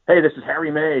Hey, this is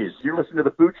Harry Mays. You're listening to the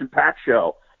Booch and Pat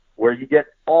Show, where you get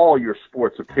all your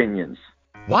sports opinions.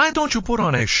 Why don't you put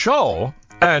on a show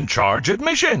and charge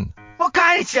admission? What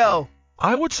kind of show?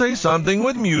 I would say something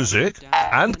with music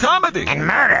and comedy. And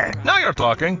murder. Now you're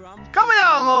talking. Come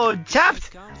along, old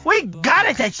tough. We got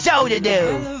us a show to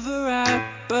do.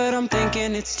 But I'm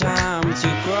thinking it's time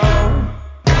to grow.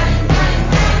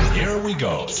 Here we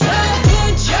go. So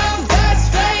put your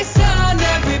best face on,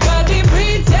 everybody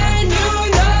pretend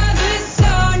you know this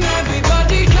song.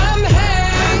 Everybody come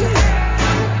hang.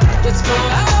 Let's go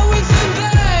out with a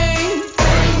bang.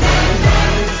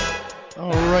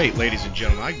 All right, ladies and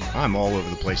gentlemen, I'm all over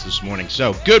the place this morning.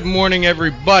 So, good morning,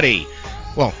 everybody.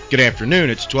 Well, good afternoon.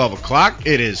 It's 12 o'clock.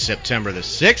 It is September the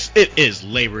 6th. It is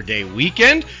Labor Day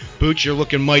weekend. Booch, you're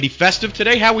looking mighty festive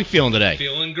today. How we feeling today?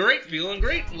 Feeling great.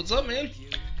 What's up, man?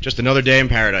 Just another day in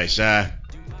paradise.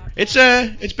 It's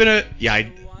been a,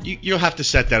 you'll have to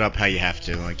set that up how you have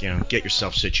to, get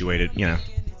yourself situated,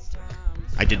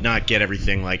 I did not get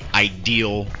everything,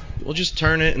 ideal. We'll just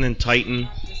turn it and then tighten.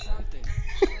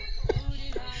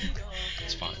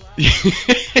 It's fine.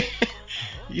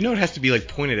 You know it has to be,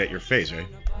 pointed at your face, right?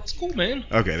 It's cool, man.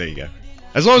 Okay, there you go.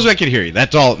 As long as I can hear you,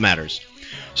 that's all that matters.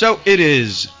 So, it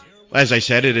is, as I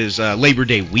said, it is Labor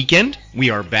Day weekend. We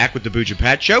are back with the Booch and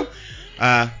Pat Show.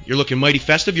 You're looking mighty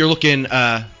festive. You're looking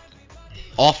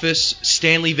Office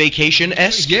Stanley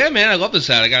Vacation-esque. Yeah, man, I love this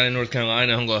hat. I got it in North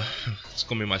Carolina. It's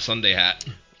going to be my Sunday hat.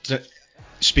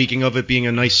 Speaking of it being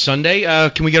a nice Sunday,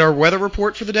 can we get our weather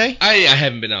report for the day? I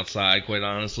haven't been outside, quite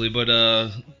honestly, but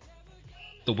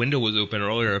the window was open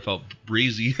earlier. It felt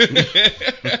breezy.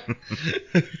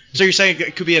 So you're saying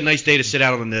it could be a nice day to sit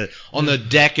out on the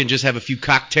deck and just have a few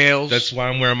cocktails? That's why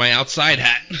I'm wearing my outside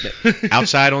hat.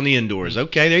 Outside on the indoors.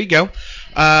 Okay, there you go.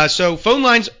 So phone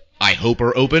lines, I hope,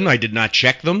 are open. I did not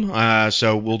check them,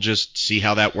 so we'll just see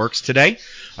how that works today.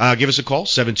 Give us a call,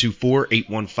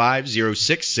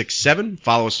 724-815-0667.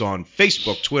 Follow us on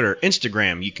Facebook, Twitter,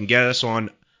 Instagram. You can get us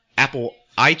on Apple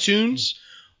iTunes,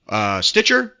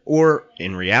 Stitcher, or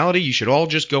in reality, you should all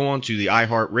just go on to the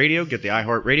iHeartRadio, get the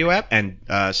iHeartRadio app, and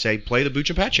say, play the Booch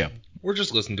and Pat Show. Or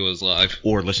just listen to us live.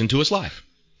 Or listen to us live.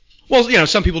 Well,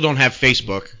 some people don't have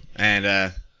Facebook,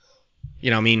 and,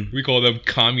 we call them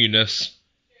communists.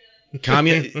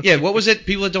 Yeah, what was it?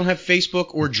 People that don't have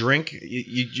Facebook or drink,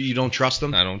 you don't trust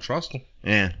them? I don't trust them.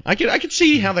 Yeah, I could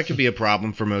see how that could be a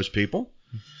problem for most people.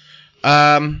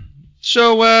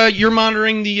 So you're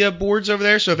monitoring the boards over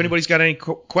there, so if anybody's got any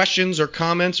questions or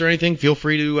comments or anything, feel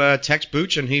free to text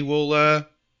Booch, and he will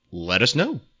let us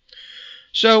know.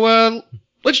 So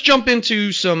let's jump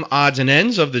into some odds and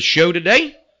ends of the show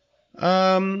today.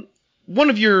 One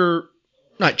of your,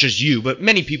 not just you, but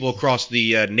many people across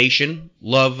the nation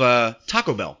love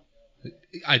Taco Bell.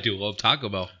 I do love Taco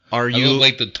Bell. I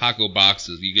love, the taco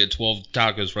boxes. You get 12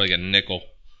 tacos for a nickel.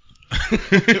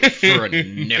 For a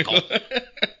nickel.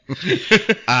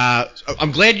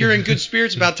 I'm glad you're in good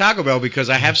spirits about Taco Bell because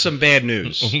I have some bad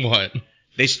news. What?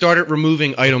 They started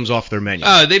removing items off their menu.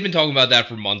 They've been talking about that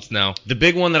for months now. The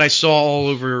big one that I saw all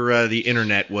over the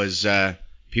internet was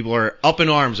people are up in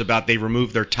arms about they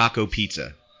removed their taco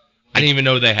pizza. I didn't even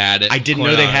know they had it. I didn't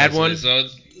know they had one. So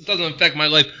it doesn't affect my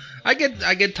life. I get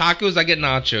tacos. I get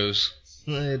nachos.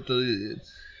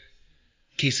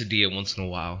 Quesadilla once in a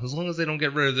while. As long as they don't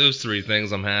get rid of those three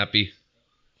things, I'm happy.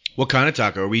 What kind of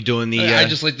taco? Are we doing the... I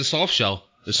just like the soft shell.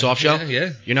 The soft shell? Yeah.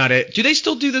 You're not a... Do they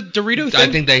still do the Dorito thing?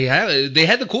 I think they have. They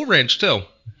had the Cool Ranch, too.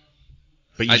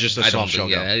 But you just a soft shell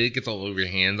guy. Yeah, it gets all over your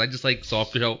hands. I just like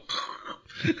soft shell.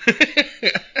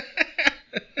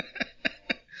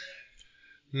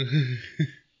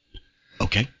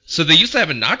 Okay. So they used to have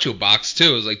a nacho box,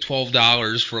 too. It was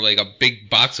 $12 for a big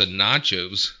box of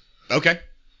nachos. Okay.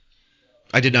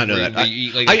 I did not know that.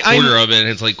 You eat a quarter of it and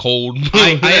it's cold.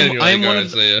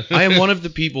 I am one of the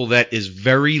people that is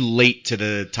very late to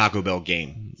the Taco Bell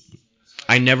game.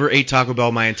 I never ate Taco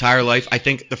Bell my entire life. I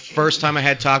think the first time I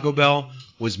had Taco Bell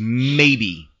was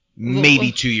maybe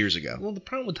 2 years ago. Well, the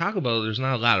problem with Taco Bell, there's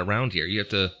not a lot around here. You have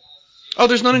to... Oh,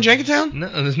 there's none in Jenkintown? No,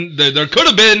 there could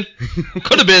have been.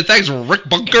 Could have been. Thanks, Rick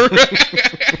Bunker.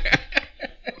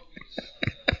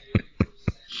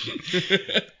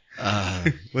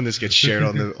 When this gets shared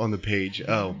on the page,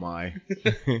 oh my!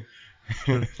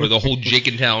 For the whole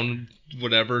Jenkintown,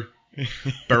 whatever,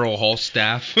 Barrel Hall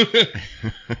staff. I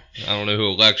don't know who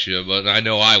elects you, but I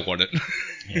know I won it.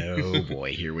 Oh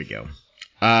boy, here we go.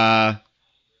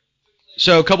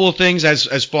 So a couple of things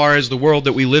as far as the world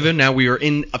that we live in. Now we are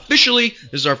in officially.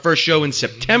 This is our first show in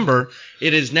September.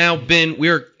 It has now been.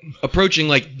 We're approaching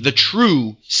the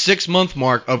true 6-month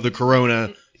mark of the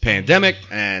Corona pandemic,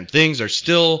 and things are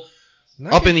still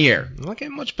Up in the air. Not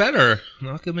getting much better.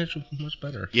 Not getting much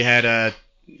better. You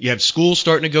had schools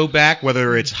starting to go back,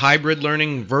 whether it's hybrid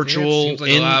learning, virtual. Seems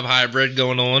like a lot of hybrid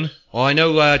going on. Well, I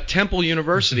know Temple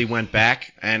University went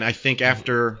back, and I think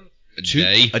after A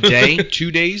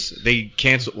 2 days, they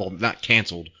canceled. Well, not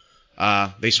canceled.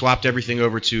 They swapped everything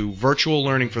over to virtual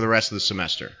learning for the rest of the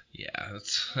semester. Yeah,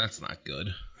 that's not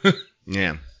good.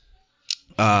 Yeah.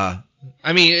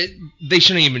 I mean, they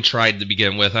shouldn't even tried to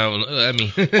begin with. I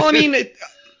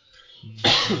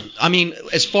mean,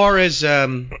 as far as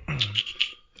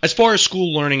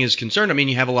school learning is concerned, I mean,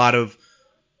 you have a lot of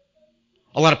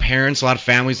parents, a lot of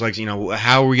families, like,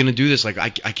 how are we going to do this? Like, I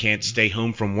can't stay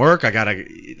home from work.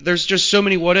 There's just so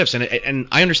many what ifs, and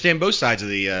I understand both sides of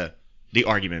the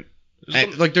argument.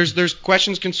 There's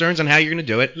questions, concerns on how you're going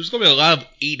to do it. There's going to be a lot of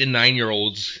 8 and 9 year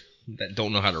olds that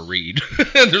don't know how to read.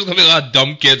 There's going to be a lot of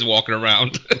dumb kids walking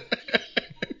around.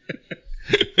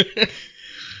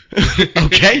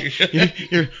 Okay,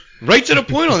 you're right to the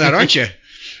point on that, aren't you?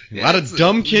 A lot of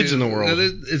dumb kids in the world.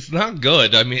 It's not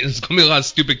good. I mean, it's going to be a lot of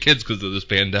stupid kids because of this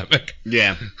pandemic.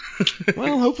 Yeah.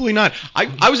 Well, hopefully not.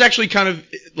 I was actually kind of,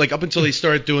 like, up until they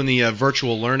started doing the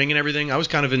virtual learning and everything, I was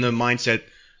kind of in the mindset,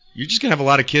 you're just going to have a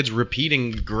lot of kids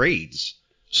repeating grades.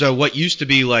 So what used to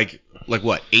be like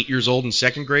what, 8 years old in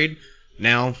second grade?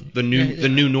 Now the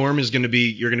new norm is going to be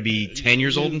you're going to be 10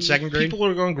 years old in second grade? People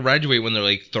are going to graduate when they're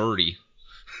like 30.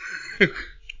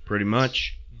 Pretty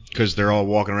much. Because they're all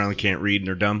walking around and can't read and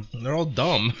they're dumb. They're all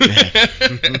dumb.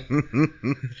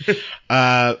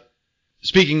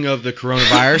 Speaking of the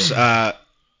coronavirus,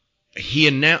 he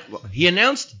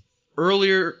announced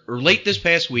earlier or late this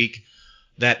past week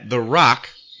that The Rock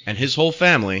and his whole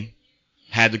family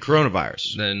had the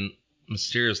coronavirus. Then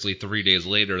mysteriously 3 days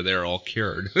later, they're all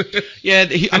cured. Yeah,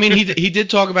 he did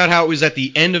talk about how it was at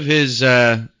the end of his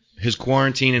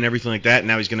quarantine and everything like that, and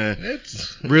now he's gonna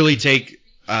really take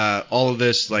all of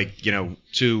this,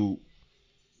 to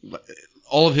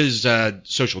all of his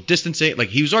social distancing. Like,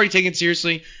 he was already taking it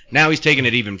seriously. Now he's taking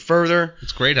it even further.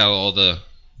 It's great how all the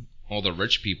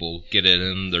rich people get it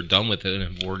and they're done with it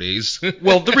in 4 days.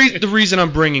 Well, the reason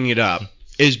I'm bringing it up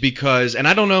is because, and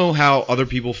I don't know how other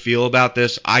people feel about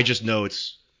this. I just know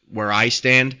it's where I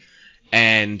stand.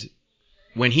 And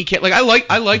when he can't, I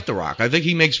like The Rock. I think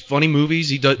he makes funny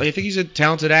movies. I think he's a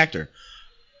talented actor.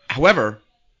 However,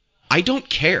 I don't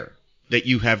care that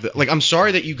you have I'm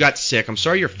sorry that you got sick. I'm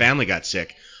sorry your family got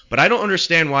sick. But I don't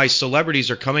understand why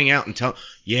celebrities are coming out and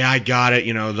yeah, I got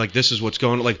it. This is what's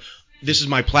going on. This is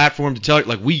my platform to tell it.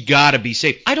 We gotta be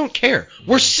safe. I don't care.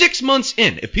 We're 6 months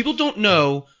in. If people don't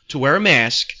know to wear a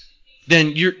mask,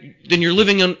 then you're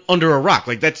living under a rock.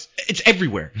 It's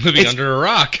everywhere. Living under a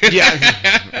rock.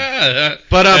 Yeah.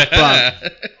 But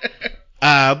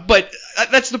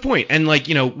that's the point. And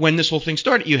when this whole thing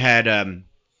started, you had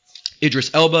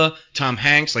Idris Elba, Tom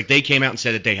Hanks, they came out and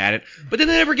said that they had it, but then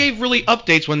they never gave really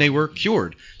updates when they were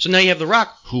cured. So now you have The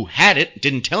Rock, who had it,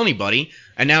 didn't tell anybody,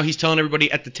 and now he's telling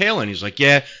everybody at the tail end. He's like,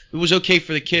 yeah, it was okay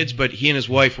for the kids, but he and his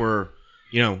wife were,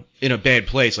 in a bad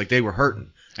place, they were hurting,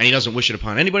 and he doesn't wish it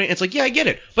upon anybody. And it's yeah, I get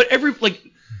it, but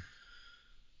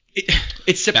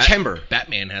it's September.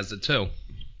 Batman has it too.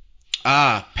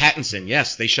 Pattinson,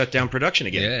 yes, they shut down production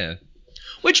again. Yeah.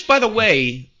 Which, by the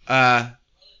way,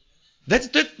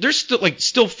 they're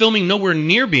still filming, nowhere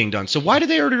near being done. So why did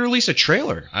they already release a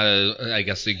trailer? I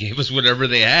guess they gave us whatever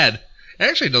they had. It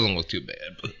actually doesn't look too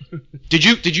bad. Did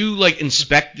you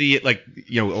inspect the a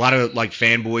lot of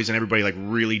fanboys and everybody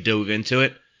really dove into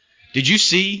it? Did you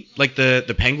see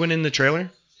the penguin in the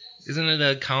trailer? Isn't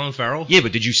it Colin Farrell? Yeah,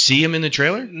 but did you see him in the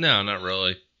trailer? No, not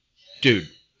really. Dude,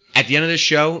 at the end of this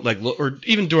show, or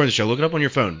even during the show, look it up on your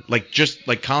phone. Just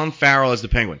Colin Farrell as the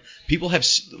penguin. People have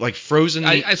frozen.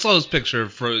 I saw his picture.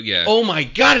 Yeah. Oh my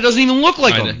God! It doesn't even look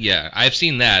like him. Yeah, I've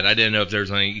seen that. I didn't know if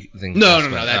there's anything. No.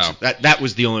 That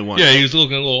was the only one. Yeah, he was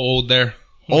looking a little old there.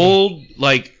 Old,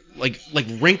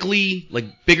 wrinkly,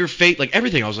 bigger face,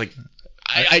 everything. I was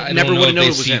I never would have known it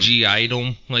was him. CGI'd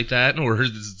him like that, or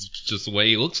is this just the way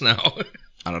he looks now?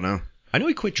 I don't know. I know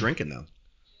he quit drinking though.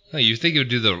 Oh, you think it would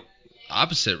do the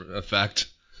opposite effect?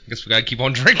 I guess we gotta keep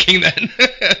on drinking then.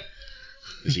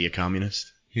 Is he a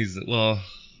communist? No,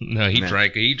 he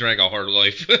drank a hard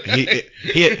life.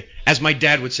 he as my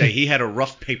dad would say, he had a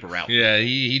rough paper route. Yeah,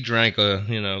 he drank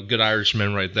a good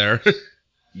Irishman right there.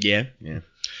 Yeah.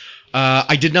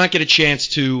 I did not get a chance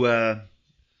to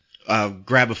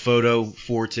grab a photo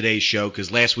for today's show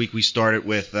because last week we started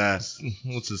with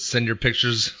what's this? Send your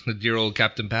pictures to dear old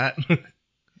Captain Pat.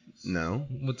 No.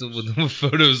 What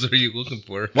photos are you looking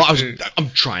for? Well,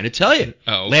 I'm trying to tell you.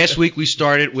 Oh. Okay. Last week we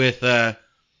started with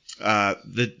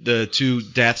the two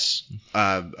deaths,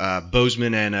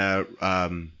 Bozeman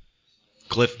and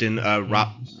Clifton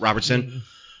Robertson.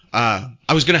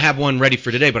 I was going to have one ready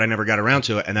for today, but I never got around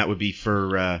to it, and that would be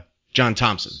for John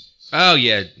Thompson. Oh,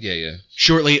 yeah.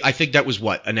 Shortly, I think that was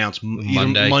announced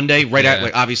Monday, right at,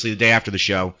 like, obviously the day after the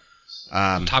show.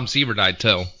 Tom Seaver died,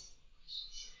 too.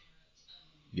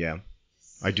 Yeah,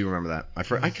 I do remember that. I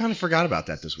kind of forgot about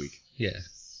that this week. Yeah.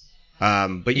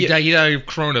 But he died of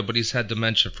corona, but he's had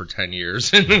dementia for 10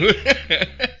 years. But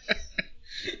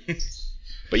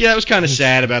yeah, it was kind of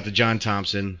sad about the John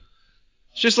Thompson.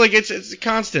 It's just like it's a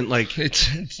constant, like it's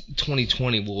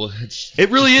 2020. Well, it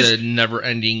really is a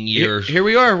never-ending year. Here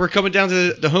we are. We're coming down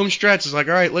to the home stretch. It's like,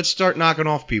 all right, let's start knocking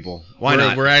off people. Why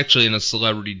not? We're actually in a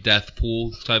celebrity death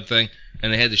pool type thing,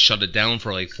 and they had to shut it down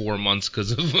for like 4 months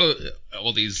because of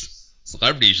all these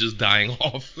celebrities just dying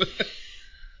off.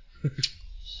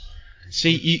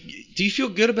 See, do you feel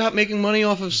good about making money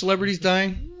off of celebrities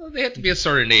dying? Well, they have to be a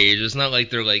certain age. It's not like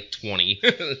they're like 20.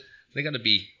 They got to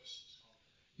be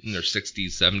in their 60s,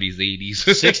 70s, 80s.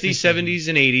 60s, 70s,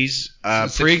 and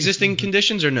 80s. Pre-existing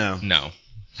conditions or no? No.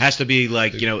 Has to be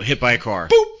like, hit by a car.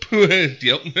 Boop!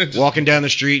 Yep. Walking down the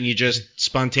street and you just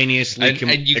spontaneously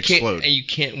explode. And you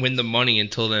can't win the money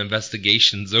until the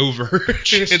investigation's over.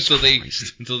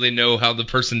 until they know how the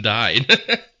person died.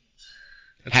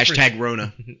 Hashtag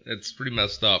Rona. That's pretty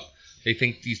messed up. They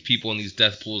think these people in these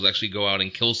death pools actually go out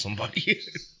and kill somebody.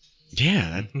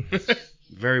 Yeah.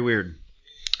 Very weird.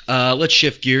 Let's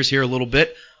shift gears here a little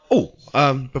bit.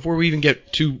 Before we even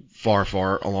get too far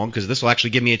along, because this will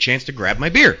actually give me a chance to grab my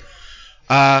beer.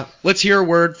 Let's hear a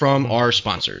word from our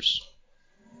sponsors.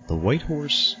 The White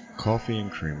Horse Coffee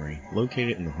and Creamery,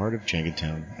 located in the heart of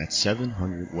Jenkintown at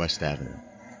 700 West Avenue.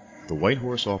 The White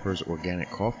Horse offers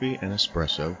organic coffee and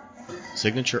espresso,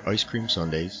 signature ice cream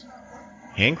sundaes,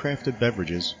 handcrafted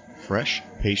beverages, fresh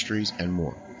pastries, and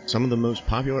more. Some of the most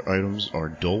popular items are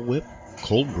Dole Whip,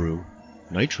 Cold Brew,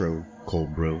 Nitro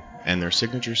Cold Brew, and their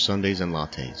signature sundaes and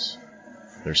lattes.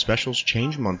 Their specials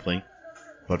change monthly,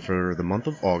 but for the month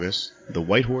of August, the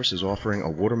White Horse is offering a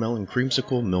watermelon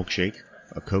creamsicle milkshake,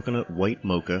 a coconut white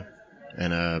mocha,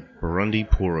 and a Burundi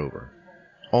pour-over.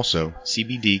 Also,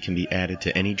 CBD can be added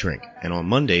to any drink, and on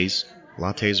Mondays,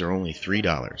 lattes are only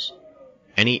 $3.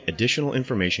 Any additional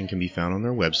information can be found on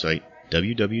their website,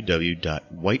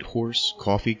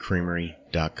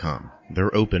 www.whitehorsecoffeecreamery.com.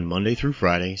 They're open Monday through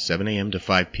Friday, 7 a.m. to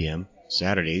 5 p.m.,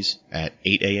 Saturdays at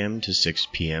 8 a.m. to 6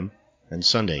 p.m., and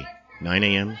Sunday, 9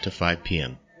 a.m. to 5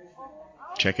 p.m.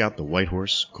 Check out the White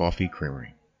Horse Coffee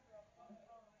Creamery.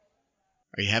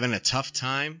 Are you having a tough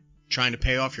time trying to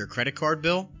pay off your credit card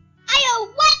bill? I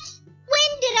owe what?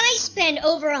 When did I spend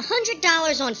over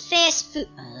 $100 on fast food?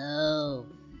 Oh,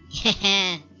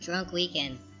 yeah, drunk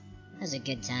weekend. That was a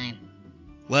good time.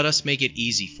 Let us make it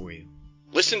easy for you.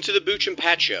 Listen to the Booch and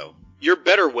Pat Show, your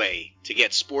better way to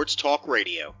get sports talk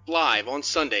radio. Live on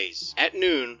Sundays at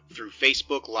noon through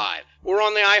Facebook Live or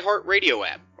on the iHeartRadio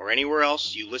app or anywhere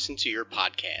else you listen to your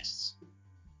podcasts.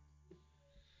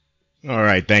 All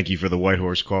right, thank you for the White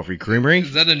Horse Coffee Creamery.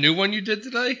 Is that a new one you did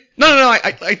today? No,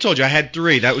 I told you I had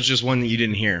 3. That was just one that you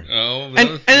didn't hear. Oh,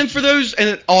 and for those,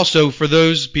 and also for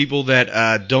those people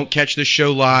that don't catch this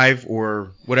show live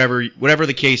or whatever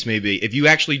the case may be, if you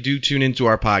actually do tune into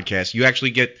our podcast, you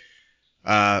actually get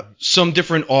some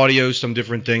different audio, some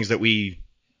different things that we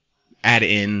add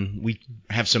in. We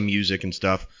have some music and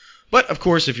stuff. But of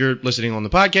course, if you're listening on the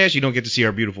podcast, you don't get to see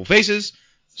our beautiful faces.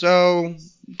 So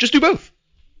just do both.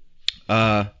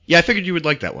 Yeah, I figured you would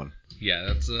like that one. Yeah,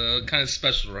 that's kind of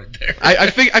special right there.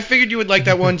 I figured you would like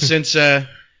that one since we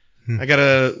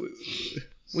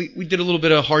did a little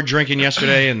bit of hard drinking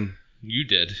yesterday and you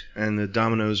did, and the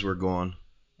dominoes were gone.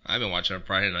 I've been watching a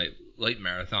Friday Night Light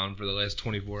Marathon for the last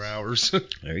 24 hours.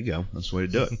 There you go. That's the way to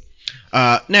do it.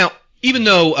 Now, even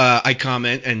though I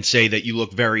comment and say that you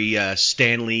look very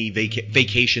Stanley,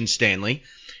 Vacation Stanley,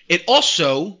 it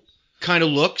also kind of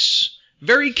looks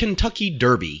very Kentucky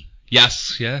Derby.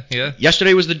 Yes, yeah.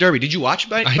 Yesterday was the Derby. Did you watch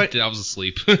it? I did. I was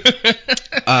asleep.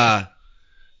 It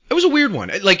was a weird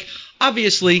one. Like,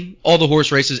 obviously, all the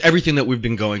horse races, everything that we've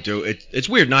been going through, it's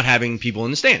weird not having people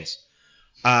in the stands.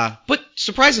 But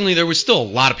surprisingly, there was still a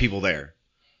lot of people there.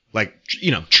 Like,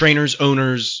 trainers,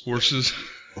 owners, horses,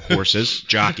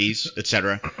 jockeys,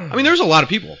 etc. I mean, there was a lot of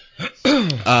people.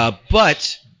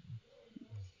 But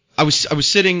I was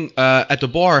sitting at the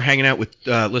bar hanging out with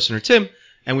listener Tim,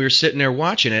 and we were sitting there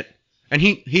watching it. And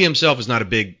he himself is not a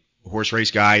big horse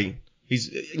race guy. He's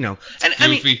and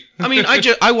goofy. I mean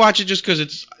I watch it just because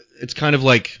it's kind of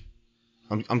like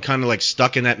I'm kind of like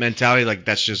stuck in that mentality. Like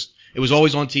that's just it was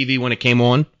always on TV when it came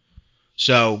on.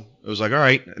 So It was like, all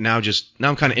right, now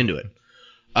I'm kind of into it.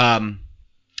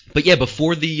 But yeah,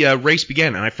 before the race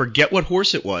began, and I forget what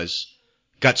horse it was,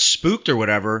 got spooked or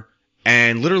whatever,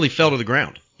 and literally fell to the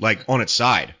ground, like on its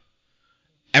side.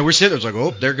 And we're sitting there, it's like,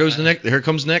 oh, here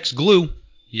comes the next glue.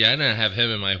 Yeah, I didn't have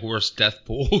him in my horse death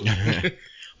pool.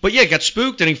 But yeah, got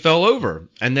spooked and he fell over.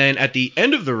 And then at the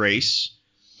end of the race,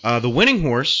 the winning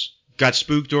horse got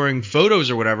spooked during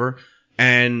photos or whatever,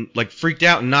 and like freaked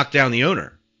out and knocked down the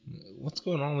owner. What's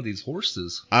going on with these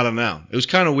horses? I don't know. It was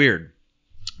kind of weird.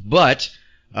 But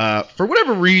for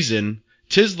whatever reason,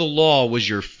 Tiz the Law was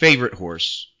your favorite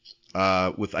horse,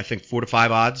 with I think 4 to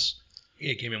 5 odds.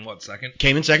 Yeah, came in what, second?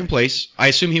 Came in second place. I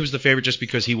assume he was the favorite just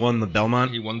because he won the Belmont.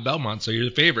 He won the Belmont, so you're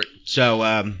the favorite.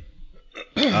 So,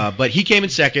 but he came in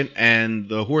second, and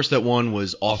the horse that won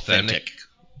was Authentic.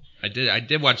 I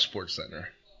did watch Sports Center,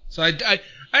 so I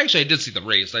did see the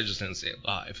race. I just didn't see it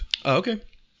live. Oh, okay.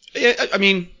 Yeah, I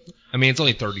mean, it's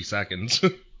only 30 seconds.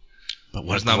 But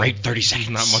what a great 30 seconds.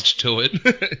 There's not much to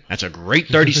it. That's a great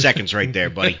 30 seconds right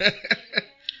there, buddy.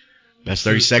 Best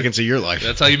 30 seconds of your life.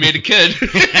 That's how you made a kid.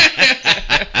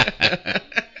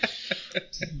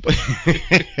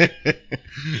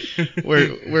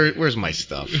 Where's my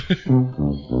stuff?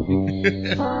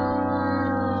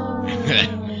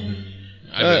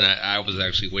 I was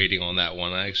actually waiting on that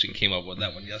one. I actually came up with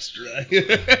that one yesterday.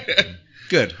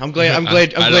 Good. I'm glad. I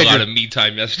had a lot of me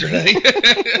time yesterday.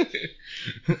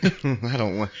 I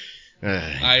don't want.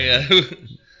 I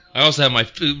also have my.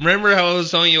 Remember how I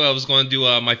was telling you I was going to do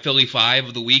my Philly 5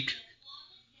 of the week?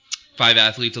 5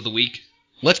 athletes of the week.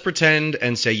 Let's pretend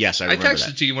and say yes. I remember texted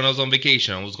that. to you when I was on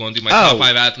vacation. I was going to do my top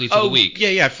 5 athletes of the week.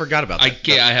 Yeah, I forgot about that.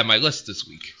 I have my list this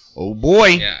week. Oh boy.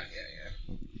 Yeah.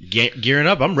 Gearing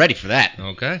up. I'm ready for that.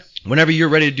 Okay. Whenever you're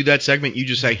ready to do that segment, you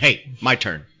just say, "Hey, my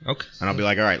turn." Okay. And I'll be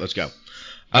like, "All right, let's go."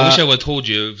 I wish I would have told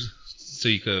you so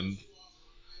you could have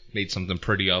made something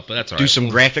pretty up, but that's all right. Do some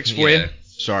graphics for you?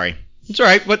 Sorry. It's all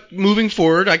right, but moving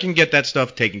forward, I can get that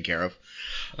stuff taken care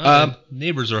of.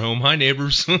 Neighbors are home. Hi,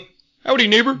 neighbors. Howdy,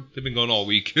 neighbor. They've been going all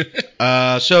week.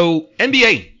 So,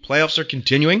 NBA playoffs are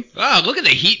continuing. Ah, look at the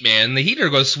Heat, man. The Heat are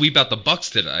going to sweep out the Bucks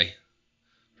today.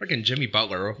 Freaking Jimmy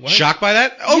Butler. What? Shocked by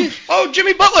that? Oh,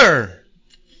 Jimmy Butler.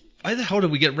 Why the hell did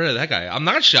we get rid of that guy? I'm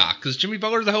not shocked, because Jimmy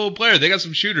Butler's a hell of a player. They got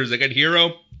some shooters. They got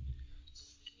Hero.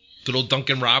 Good old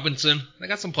Duncan Robinson. They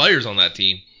got some players on that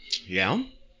team. Yeah?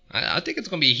 I think it's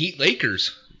going to be Heat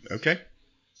Lakers. Okay.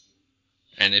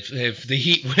 And if the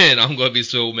Heat win, I'm going to be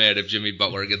so mad if Jimmy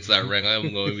Butler gets that ring.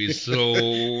 I'm going to be so...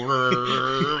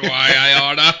 Why I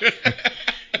oughta.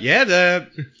 Yeah,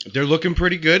 they're looking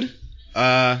pretty good.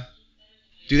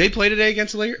 Do they play today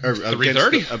against the Lakers? Or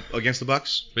 3:30 against the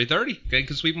Bucks? 3:30. They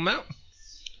can sweep them out.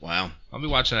 Wow. I'll be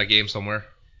watching that game somewhere.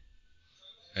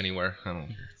 Anywhere. I don't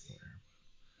care.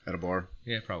 At a bar?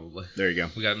 Yeah, probably. There you go.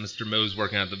 We got Mr. Mose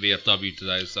working at the VFW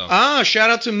today, so. Shout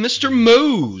out to Mr.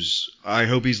 Mose. I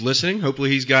hope he's listening. Hopefully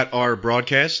he's got our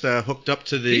broadcast hooked up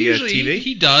to the TV.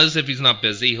 He does. If he's not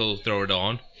busy, he'll throw it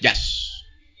on. Yes.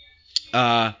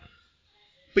 But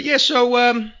yeah, so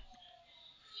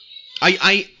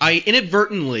I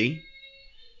inadvertently,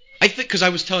 I think, because I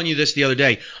was telling you this the other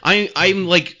day, I'm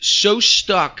like so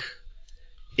stuck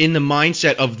in the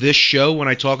mindset of this show when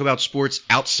I talk about sports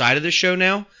outside of this show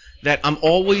now that I'm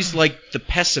always like the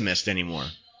pessimist anymore.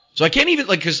 So I can't even,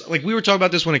 like, because like we were talking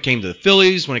about this when it came to the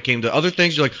Phillies, when it came to other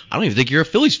things. You're like, I don't even think you're a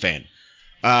Phillies fan.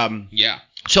 Yeah.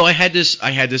 So I had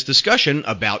this discussion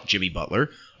about Jimmy Butler,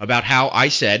 about how I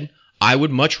said I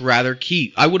would much rather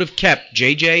I would have kept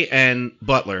JJ and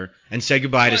Butler and said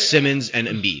goodbye to Simmons and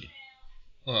Embiid.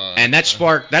 And that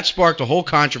sparked a whole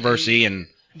controversy and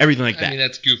everything like that. I mean,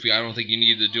 that's goofy. I don't think you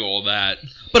need to do all that.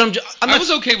 But I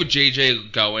was okay with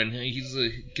JJ going. He's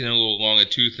getting a little long a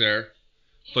tooth there.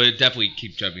 But definitely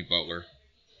keep Jimmy Butler.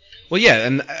 Well, yeah,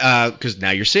 and because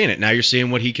now you're seeing it. Now you're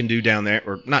seeing what he can do down there,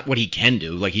 or not what he can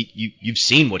do. Like you've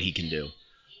seen what he can do.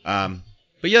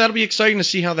 But yeah, that'll be exciting to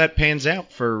see how that pans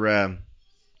out for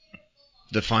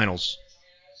the finals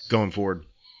going forward.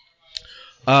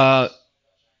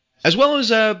 As well as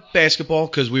basketball,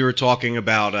 because we were talking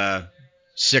about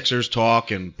Sixers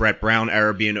talk and Brett Brown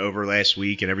era being over last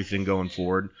week and everything going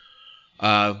forward.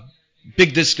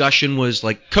 Big discussion was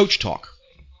like coach talk.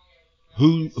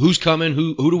 Who's coming?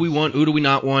 Who do we want? Who do we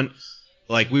not want?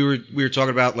 Like we were talking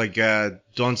about like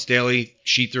Dawn Staley.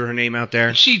 She threw her name out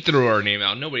there. She threw her name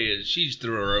out. She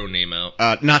threw her own name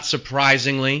out. Not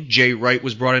surprisingly, Jay Wright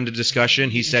was brought into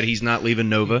discussion. He said he's not leaving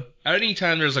Nova.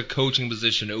 Anytime there's a coaching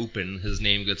position open, his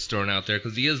name gets thrown out there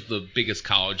because he is the biggest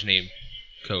college name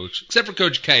coach, except for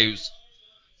Coach K, who's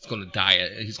going to die.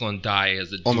 He's going to die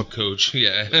as a coach.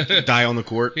 Yeah, die on the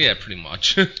court. Yeah, pretty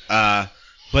much.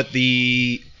 But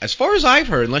the as far as I've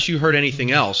heard, unless you heard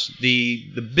anything else, the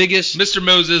biggest. Mr.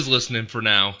 Mose is listening for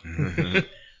now.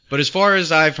 But as far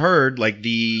as I've heard, like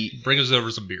the. Bring us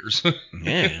over some beers.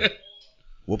 Yeah.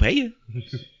 We'll pay you.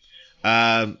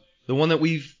 The one that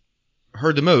we've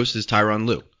heard the most is Tyronn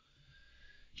Lue.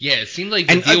 Yeah, it seemed like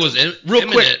the deal was real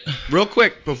imminent. Real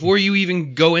quick, before you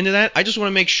even go into that, I just want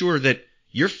to make sure that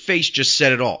your face just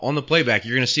said it all. On the playback,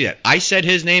 you're going to see that. I said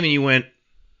his name and you went...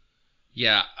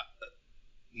 Yeah.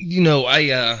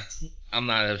 I'm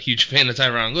not a huge fan of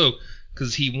Tyronn Lue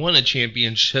because he won a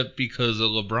championship because of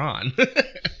LeBron.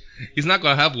 He's not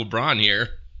going to have LeBron here.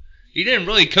 He didn't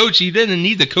really coach. He didn't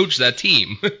need to coach that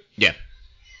team. Yeah.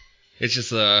 It's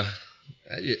just, I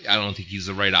don't think he's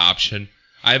the right option.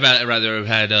 I'd rather have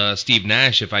had Steve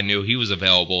Nash if I knew he was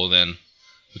available than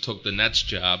who took the Nets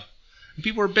job. And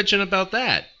people were bitching about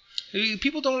that.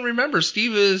 People don't remember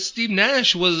Steve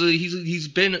Nash was he's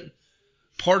been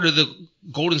part of the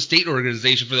Golden State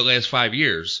organization for the last 5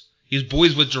 years. He's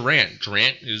boys with Durant.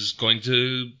 Durant is going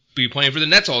to be playing for the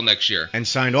Nets all next year. And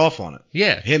signed off on it.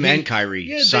 Yeah. Him and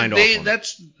Kyrie signed off on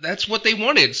it. That's what they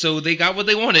wanted, so they got what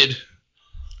they wanted.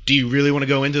 Do you really want to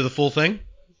go into the full thing?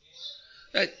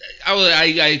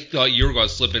 I thought you were going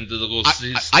to slip into the little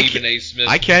Stephen A. Smith.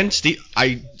 I can.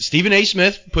 Stephen A.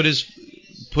 Smith put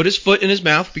his foot in his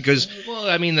mouth because... Well,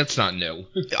 I mean, that's not new.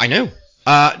 I know.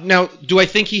 Now, do I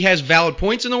think he has valid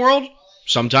points in the world?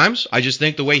 Sometimes. I just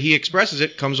think the way he expresses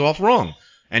it comes off wrong.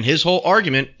 And his whole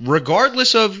argument,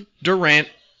 regardless of Durant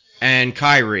and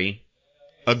Kyrie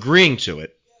agreeing to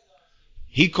it,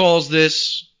 he calls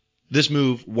this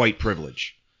move white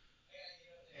privilege.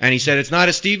 And he said it's not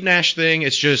a Steve Nash thing.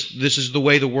 It's just this is the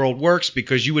way the world works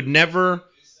because you would never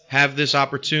have this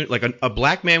opportunity. Like a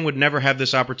black man would never have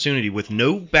this opportunity with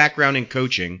no background in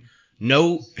coaching,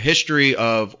 no history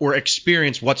of or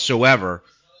experience whatsoever,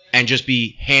 and just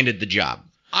be handed the job.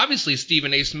 Obviously,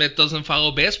 Stephen A. Smith doesn't follow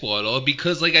basketball at all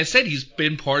because, like I said, he's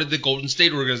been part of the Golden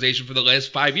State organization for the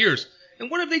last 5 years.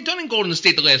 And what have they done in Golden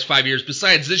State the last 5 years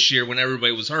besides this year when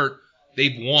everybody was hurt?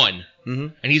 They've won.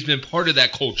 Mm-hmm. And he's been part of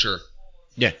that culture.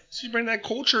 Yeah. So you bring that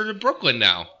culture to Brooklyn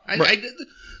now.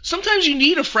 Sometimes you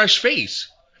need a fresh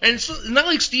face. And it's not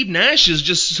like Steve Nash is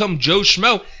just some Joe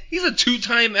Schmo. He's a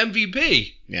 2-time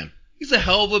MVP. Yeah. He's a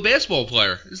hell of a basketball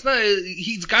player.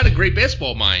 He's got a great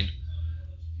basketball mind.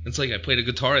 It's like I played a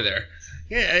guitar there.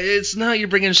 Yeah, it's not you're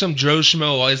bringing some Joe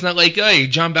Schmo. It's not like, hey,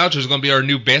 John Boucher's going to be our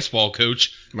new basketball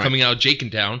coach coming out of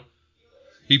Jenkintown.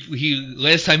 He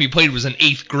last time he played was in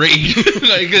 8th grade.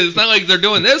 It's not like they're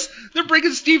doing this. They're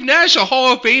bringing Steve Nash, a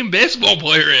Hall of Fame basketball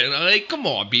player, in. Like, come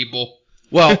on, people.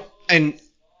 Well, and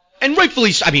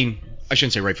rightfully, I mean, I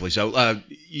shouldn't say rightfully so.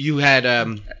 You had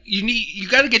you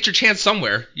got to get your chance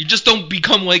somewhere. You just don't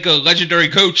become like a legendary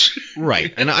coach.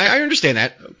 Right, and I understand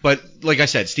that, but like I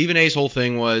said, Stephen A's whole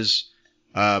thing was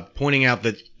pointing out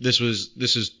that this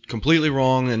is completely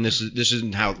wrong, and this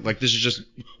isn't how. Like, this is just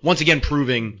once again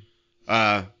proving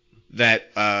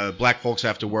that black folks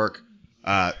have to work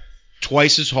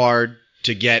twice as hard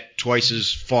to get twice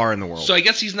as far in the world. So I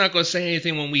guess he's not going to say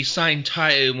anything when we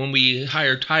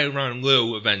hire Tyronn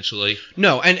Lue eventually.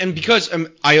 No, and because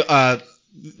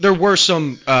there were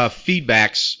some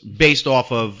feedbacks based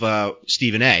off of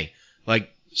Stephen A.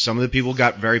 Like, some of the people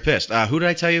got very pissed. Who did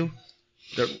I tell you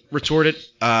that retorted?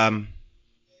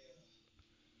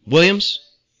 Williams?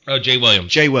 Oh, Jay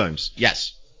Williams. Jay Williams,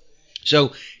 yes.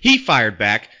 So he fired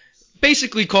back,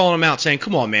 basically calling him out, saying,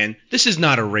 "Come on, man, this is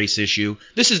not a race issue.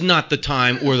 This is not the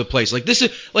time or the place. Like, this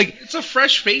is like it's a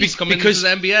fresh face coming into the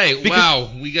NBA.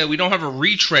 Wow, we don't have a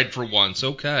retread for once.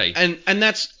 Okay, and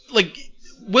that's like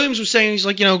Williams was saying. He's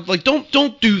like, like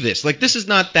don't do this. Like, this is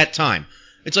not that time.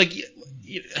 It's like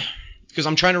because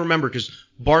I'm trying to remember because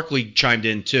Barkley chimed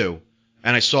in too.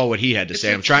 And I saw what he had to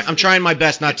say. I'm trying my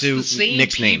best not to nix names.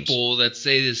 It's the same people that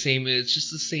say the same. It's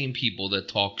just the same people that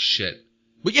talk shit.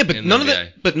 But yeah,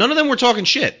 but none of them were talking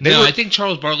shit. I think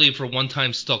Charles Barkley for one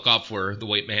time stuck up for the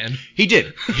white man. He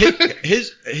did.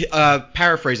 His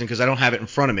paraphrasing because I don't have it in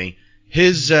front of me.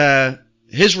 His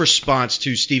response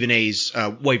to Stephen A's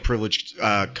white privilege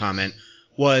comment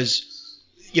was,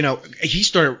 he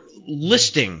started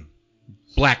listing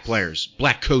black players,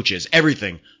 black coaches,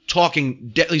 everything.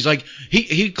 Talking, he's like,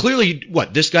 he clearly,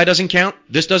 this guy doesn't count,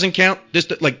 this doesn't count,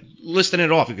 listing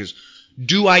it off, because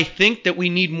do I think that we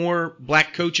need more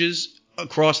black coaches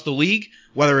across the league,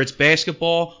 whether it's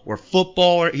basketball or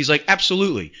football, he's like,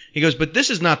 absolutely. He goes, but this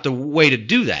is not the way to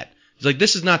do that. He's like,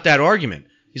 this is not that argument.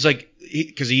 He's like,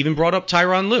 because he even brought up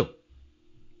Tyronn Lue.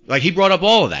 Like, he brought up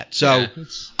all of that. So, yeah,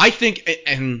 I think,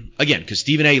 and again, because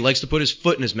Stephen A likes to put his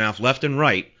foot in his mouth left and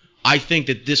right, I think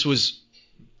that this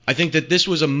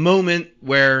was a moment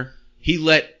where he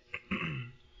let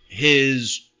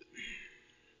his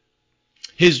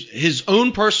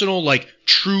own personal, like,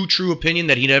 true opinion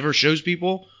that he never shows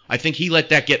people, I think he let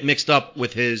that get mixed up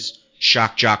with his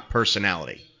shock jock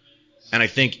personality. And I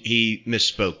think he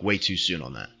misspoke way too soon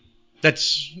on that.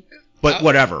 But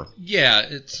whatever. Yeah,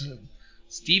 it's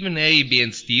Stephen A.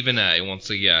 being Stephen A. once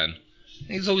again.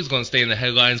 He's always going to stay in the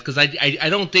headlines because I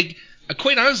don't think,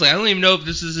 quite honestly, I don't even know if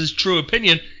this is his true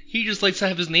opinion. He just likes to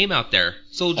have his name out there.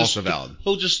 So Also valid.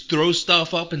 He'll just throw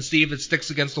stuff up and see if it sticks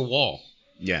against the wall.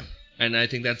 Yeah. And I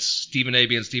think that's Stephen A.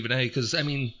 being Stephen A. Because, I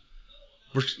mean,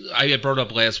 I brought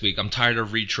up last week, I'm tired of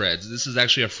retreads. This is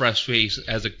actually a fresh face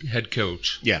as a head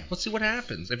coach. Yeah. Let's see what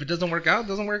happens. If it doesn't work out, it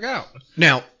doesn't work out.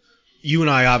 Now, you and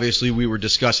I, obviously, we were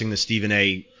discussing the Stephen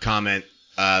A. comment,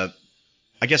 I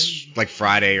guess, like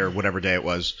Friday or whatever day it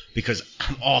was, because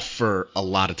I'm off for a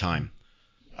lot of time.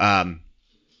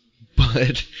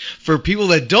 But for people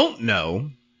that don't know,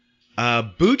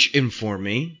 Booch informed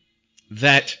me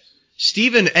that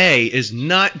Stephen A. is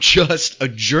not just a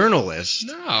journalist.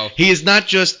 No. He is not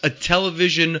just a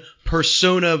television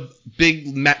persona,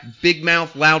 big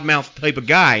mouth, loudmouth type of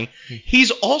guy.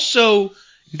 He's also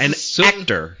an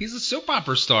actor. He's a soap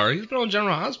opera star. He's been on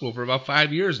General Hospital for about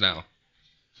 5 years now.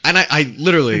 And I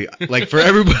literally, like, for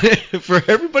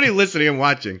everybody listening and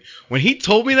watching, when he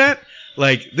told me that,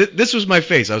 like, this was my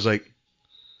face. I was like,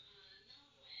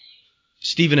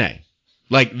 Stephen A.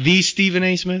 Like, the Stephen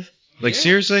A. Smith? Like, Yeah.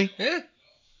 Seriously? Yeah.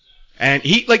 And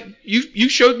he, like, you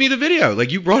showed me the video.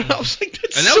 Like, you brought it up. I was like,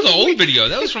 that's And that so was an old weird. video.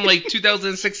 That was from like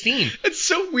 2016. It's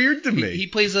so weird to me. He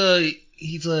plays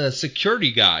he's a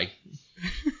security guy.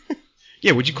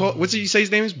 Yeah, what's you say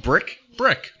his name is? Brick?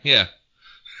 Brick. Yeah.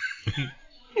 I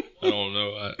don't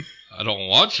know. I don't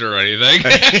watch it or anything.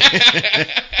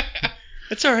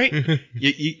 That's all right.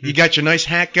 You got your nice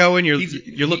hat going.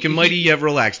 You're looking mighty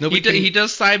relaxed. Nobody He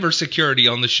does cyber security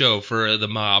on the show for the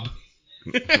mob.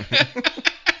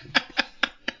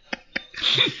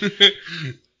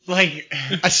 Like,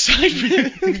 aside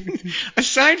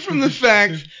from the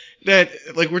fact that,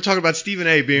 like, we're talking about Stephen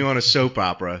A. being on a soap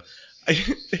opera,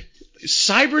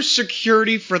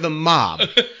 cybersecurity for the mob.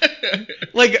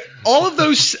 Like, all of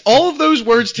those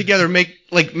words together make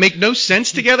no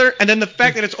sense together, and then the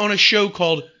fact that it's on a show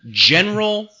called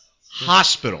General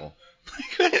Hospital.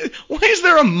 Why is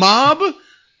there a mob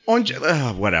on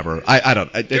whatever. I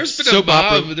don't. There's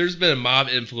been a mob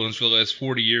influence for the last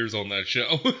 40 years on that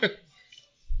show.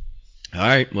 All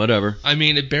right, whatever. I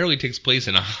mean, it barely takes place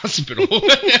in a hospital.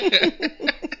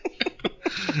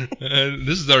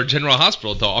 This is our General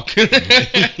Hospital talk.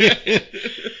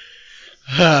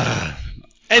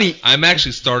 I'm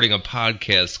actually starting a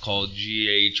podcast called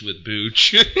GH with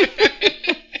Booch.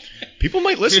 People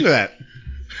might listen to that.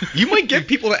 You might get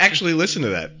people to actually listen to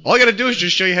that. All I got to do is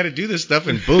just show you how to do this stuff,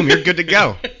 and boom, you're good to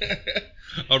go.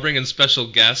 I'll bring in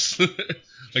special guests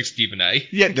like Stephen A.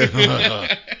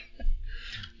 Yeah.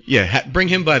 Yeah, bring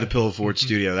him by the Pillow Fort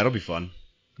studio. That'll be fun.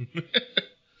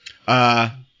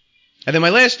 And then my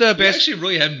last We actually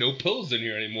really have no pillows in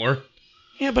here anymore.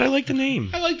 Yeah, but I like the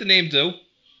name. I like the name too.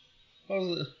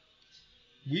 We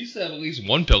used to have at least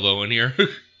one pillow in here.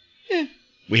 Yeah.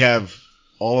 We have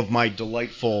all of my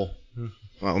delightful.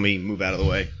 Well, let me move out of the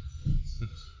way.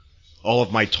 All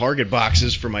of my Target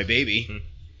boxes for my baby.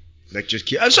 That just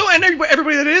so, and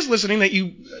everybody that is listening, that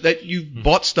you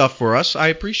bought stuff for us, I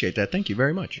appreciate that. Thank you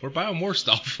very much. We're buying more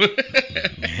stuff.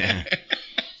 Yeah.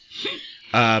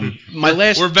 My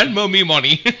last. We're Venmo me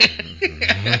money.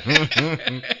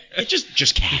 It's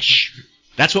just cash.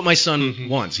 That's what my son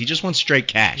wants. He just wants straight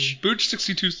cash. Booch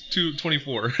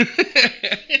 6224.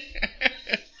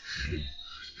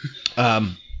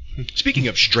 Speaking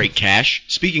of straight cash,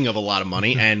 speaking of a lot of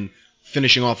money, and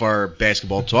finishing off our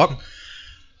basketball talk,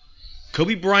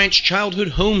 Kobe Bryant's childhood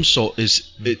home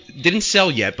it didn't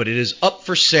sell yet, but it is up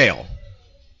for sale.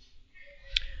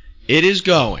 It is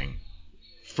going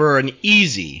for an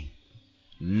easy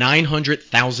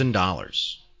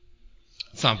 $900,000.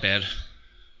 It's not bad.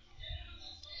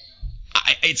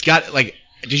 It's got, like,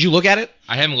 did you look at it?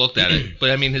 I haven't looked at it,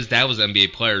 but I mean, his dad was an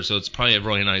NBA player, so it's probably a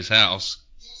really nice house.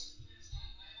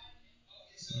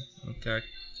 Okay.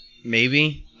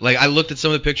 Maybe. Like, I looked at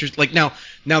some of the pictures. Like, now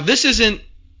this isn't,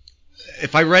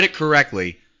 if I read it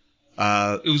correctly,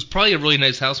 it was probably a really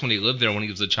nice house when he lived there when he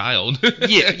was a child.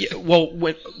 yeah. Well,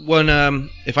 when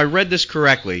if I read this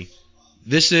correctly,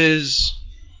 this is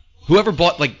whoever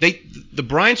bought, like, the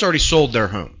Bryants already sold their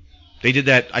home. They did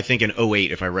that, I think, in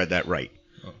 2008, if I read that right.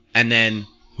 Oh. And then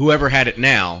whoever had it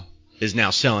now is now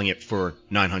selling it for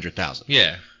 $900,000.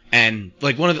 Yeah. And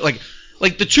like one of the,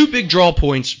 like the two big draw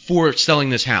points for selling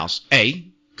this house: A,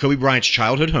 Kobe Bryant's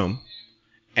childhood home,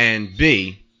 and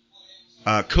B,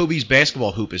 Kobe's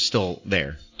basketball hoop is still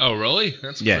there. Oh, really?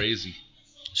 That's Yeah. crazy.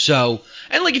 So,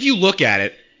 and like if you look at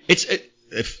it,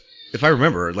 if I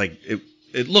remember, like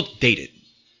it looked dated.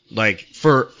 Like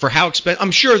for how expensive,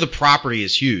 I'm sure the property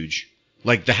is huge.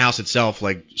 Like the house itself,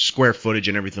 like square footage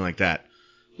and everything like that.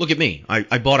 Look at me.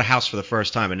 I bought a house for the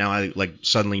first time and now I like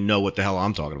suddenly know what the hell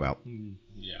I'm talking about.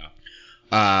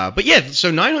 Yeah. But yeah,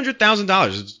 so $900,000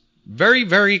 is very,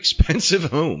 very expensive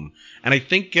home. And I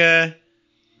think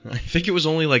it was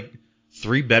only like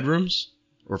 3 bedrooms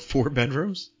or 4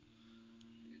 bedrooms.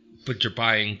 But you're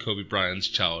buying Kobe Bryant's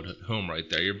childhood home right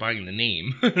there. You're buying the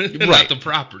name, Right. not the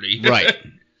property. Right.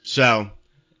 So,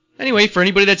 anyway, for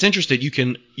anybody that's interested, you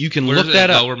can Where look is that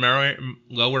it? up.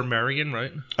 Lower Marion,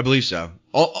 right? I believe so.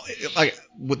 Like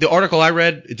with the article I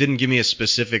read, it didn't give me a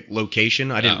specific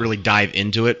location. I didn't Oh. really dive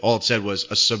into it. All it said was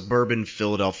a suburban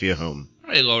Philadelphia home.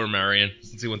 Right, Lower Marion,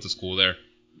 since he went to school there.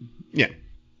 Yeah.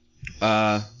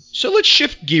 So let's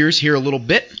shift gears here a little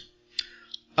bit.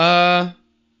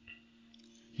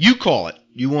 You call it.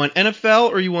 You want NFL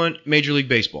or you want Major League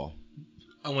Baseball?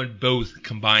 I want both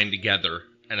combined together.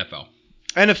 NFL.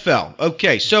 NFL.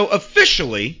 Okay, so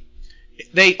officially,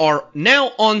 they are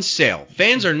now on sale.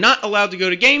 Fans are not allowed to go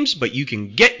to games, but you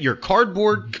can get your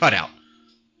cardboard cutout.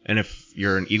 And if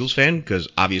you're an Eagles fan, because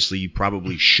obviously you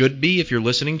probably should be if you're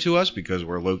listening to us, because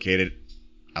we're located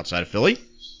outside of Philly,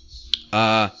 you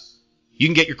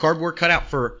can get your cardboard cutout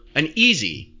for an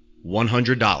easy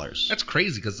 $100. That's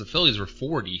crazy because the Phillies were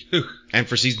 40. And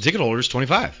for season ticket holders,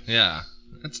 $25. Yeah,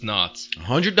 that's nuts.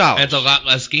 $100. And it's a lot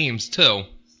less games too.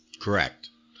 Correct.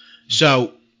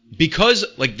 So, because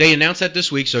like they announced that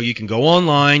this week, so you can go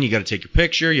online, you got to take your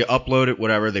picture, you upload it,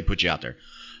 whatever, they put you out there.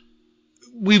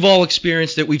 We've all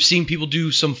experienced it. We've seen people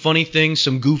do some funny things,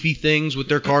 some goofy things with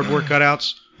their cardboard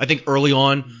cutouts. I think early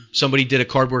on, somebody did a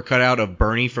cardboard cutout of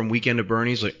Bernie from Weekend at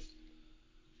Bernie's. Like,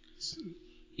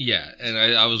 Yeah, and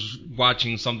I was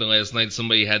watching something last night.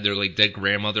 Somebody had their like dead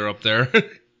grandmother up there.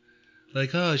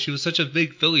 Like, oh, she was such a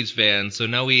big Phillies fan, so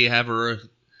now we have her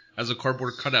as a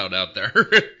cardboard cutout out there.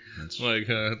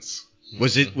 It's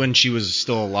was it when she was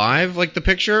still alive, like the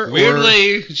picture? or-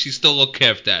 weirdly, she still looked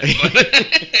kept at.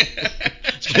 I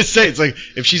was gonna say, it's like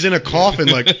if she's in a coffin,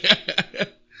 like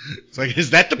it's like,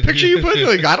 is that the picture you put?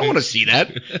 Like, I don't want to see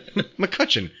that.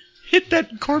 McCutcheon, hit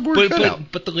that cardboard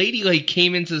cutout. But the lady like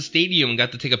came into the stadium and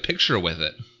got to take a picture with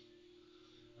it.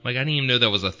 Like, I didn't even know that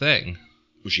was a thing.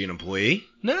 Was she an employee?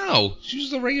 No, she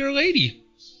was a regular lady.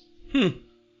 It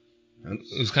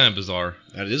was kind of bizarre.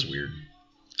 That is weird.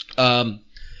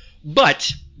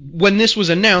 But when this was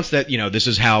announced that, this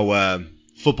is how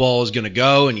football is going to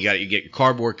go and you get your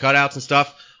cardboard cutouts and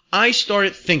stuff, I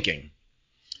started thinking,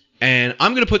 and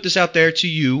I'm going to put this out there to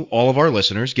you, all of our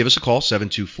listeners. Give us a call,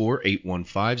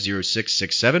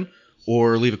 724-815-0667,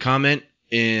 or leave a comment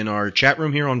in our chat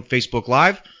room here on Facebook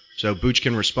Live so Booch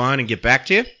can respond and get back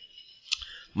to you.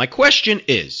 My question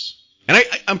is, and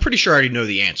I'm pretty sure I already know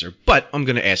the answer, but I'm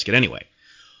going to ask it anyway.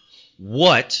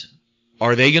 What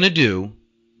are they going to do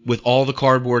with all the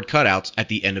cardboard cutouts at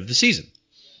the end of the season?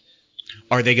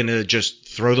 Are they going to just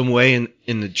throw them away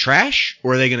in the trash,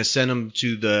 or are they going to send them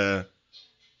to the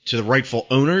rightful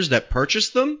owners that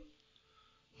purchased them?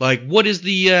 Like, what is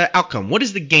the outcome? What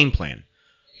is the game plan?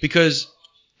 Because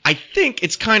I think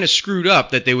it's kind of screwed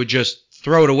up that they would just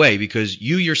throw it away because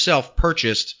you yourself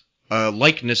purchased a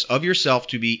likeness of yourself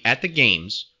to be at the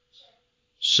games.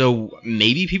 So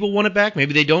maybe people want it back,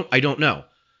 maybe they don't. I don't know.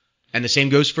 And the same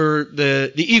goes for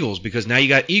the Eagles, because now you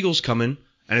got Eagles coming,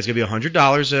 and it's going to be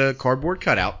 $100 a cardboard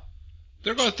cutout.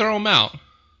 They're going to throw them out.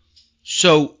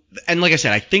 So, and like I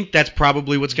said, I think that's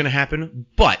probably what's going to happen.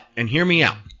 But, and hear me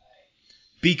out,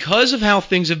 because of how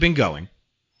things have been going,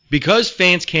 because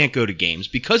fans can't go to games,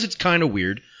 because it's kind of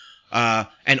weird,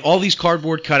 and all these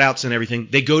cardboard cutouts and everything,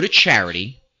 they go to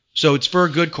charity. So it's for a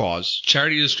good cause.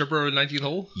 Charity to stripper in 19th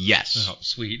hole? Yes. Oh,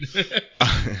 sweet.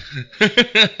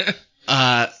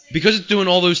 Because it's doing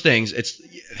all those things,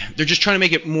 they're just trying to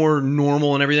make it more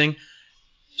normal and everything.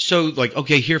 So, like,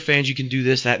 okay, here, fans, you can do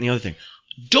this, that, and the other thing.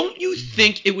 Don't you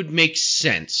think it would make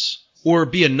sense or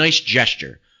be a nice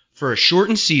gesture for a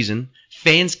shortened season?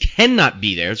 Fans cannot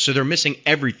be there, so they're missing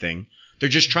everything. They're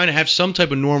just trying to have some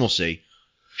type of normalcy.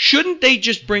 Shouldn't they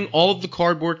just bring all of the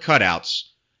cardboard cutouts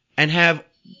and have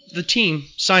the team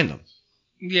sign them?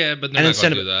 Yeah, but they're not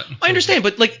going to do that. I understand,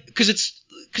 but like, because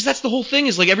that's the whole thing,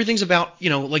 is like everything's about,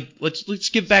 like let's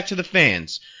give back to the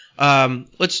fans.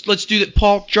 Let's do that.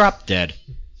 Paul, drop dead.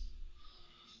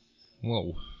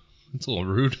 Whoa, that's a little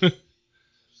rude.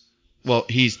 Well,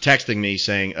 he's texting me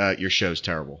saying your show's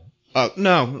terrible.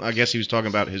 No, I guess he was talking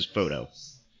about his photo.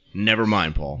 Never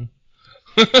mind, Paul.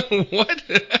 What?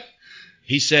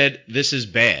 He said, "This is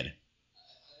bad."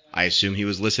 I assume he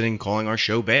was listening, calling our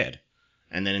show bad.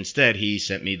 And then instead, he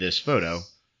sent me this photo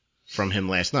from him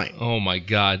last night. Oh my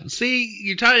God! See,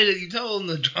 you tell him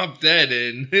to drop dead,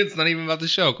 and it's not even about the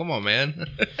show. Come on, man.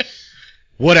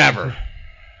 Whatever.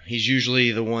 He's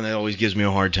usually the one that always gives me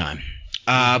a hard time.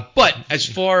 But as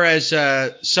far as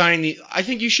signing I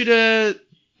think you should.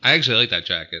 I actually like that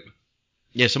jacket.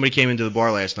 Yeah, somebody came into the bar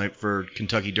last night for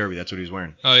Kentucky Derby. That's what he was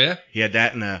wearing. Oh yeah, He had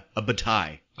that and a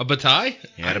bataille. a bataille.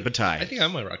 He had a bataille. I think I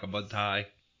might rock a bataille.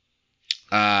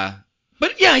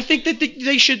 But yeah, I think that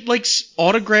they should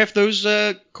autograph those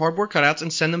cardboard cutouts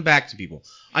and send them back to people.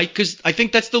 Because I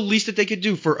think that's the least that they could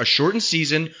do for a shortened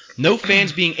season. No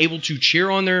fans being able to cheer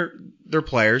on their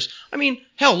players. I mean,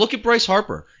 hell, look at Bryce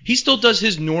Harper. He still does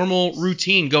his normal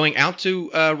routine going out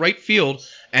to right field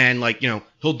and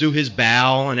he'll do his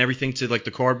bow and everything to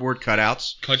the cardboard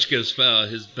cutouts. Kutch gives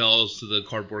his bells to the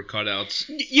cardboard cutouts.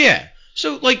 Yeah.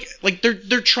 So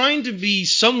they're trying to be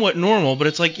somewhat normal, but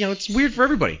it's it's weird for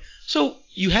everybody. So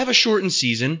you have a shortened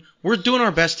season. We're doing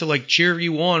our best to cheer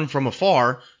you on from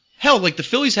afar. Hell, the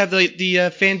Phillies have the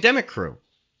Fandemic crew.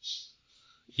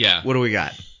 Yeah. What do we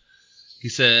got? He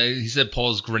said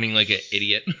Paul's grinning like an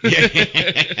idiot.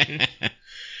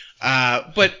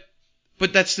 But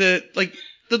that's the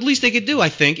least they could do, I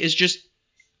think, is just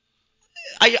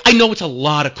I know it's a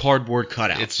lot of cardboard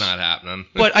cutouts. It's not happening.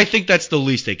 But I think that's the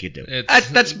least they could do.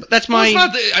 That's my.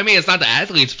 Well, it's not the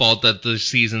athlete's fault that the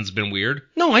season's been weird.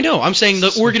 No, I know. I'm saying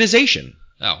the organization.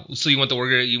 Oh, so you want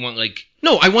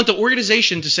No, I want the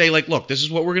organization to say look, this is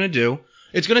what we're gonna do.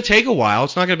 It's gonna take a while.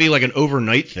 It's not gonna be an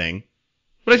overnight thing.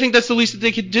 But I think that's the least that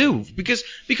they could do because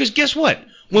guess what?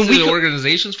 When the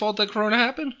organization's fault that Corona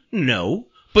happened? No,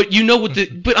 but you know what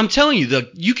but I'm telling you,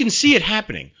 you can see it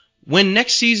happening. When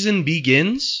next season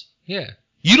begins, yeah,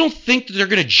 you don't think that they're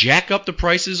going to jack up the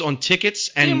prices on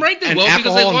tickets and, and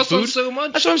alcohol they and lost food? So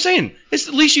much. That's what I'm saying. It's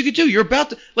the least you could do. You're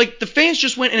about to the fans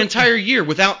just went an entire year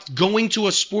without going to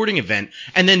a sporting event,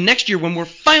 and then next year when we're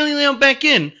finally now back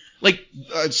in,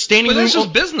 standing but room. That's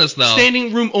just business, though.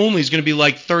 Standing room only is going to be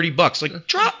 $30.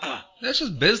 Drop. That's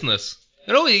just business.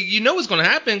 It's going to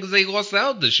happen because they lost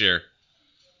out this year.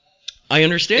 I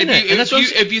understand that.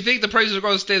 If you think the prices are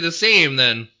going to stay the same,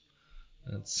 then.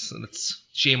 That's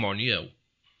shame on you.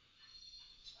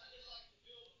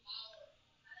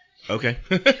 Okay.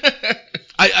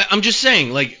 I'm just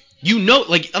saying,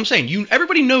 I'm saying,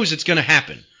 everybody knows it's going to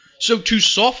happen. So to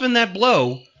soften that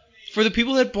blow for the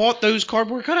people that bought those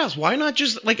cardboard cutouts, why not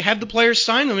just have the players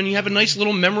sign them and you have a nice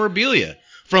little memorabilia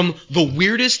from the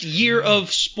weirdest year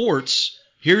of sports?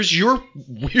 Here's your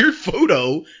weird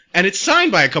photo, and it's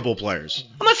signed by a couple of players.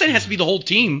 I'm not saying it has to be the whole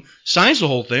team signs the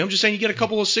whole thing. I'm just saying you get a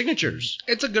couple of signatures.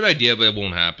 It's a good idea, but it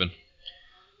won't happen.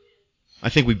 I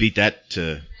think we beat that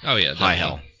to high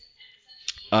hell.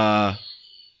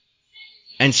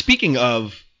 And speaking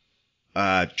of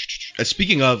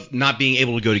not being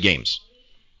able to go to games,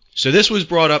 so this was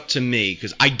brought up to me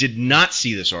because I did not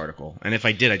see this article, and if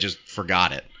I did, I just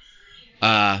forgot it.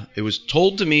 It was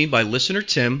told to me by listener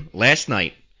Tim last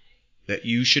night that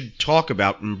you should talk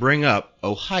about and bring up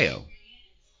Ohio.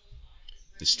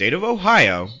 The state of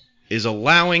Ohio is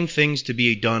allowing things to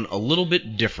be done a little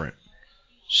bit different.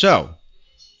 So,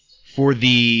 for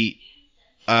the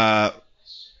NFL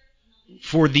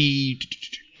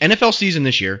season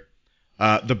this year,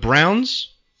 the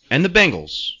Browns and the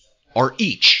Bengals are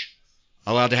each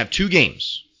allowed to have 2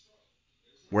 games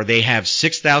where they have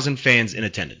 6,000 fans in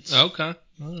attendance. Okay.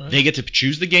 All right. They get to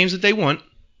choose the games that they want,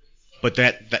 but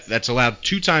that's allowed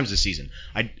 2 times this season.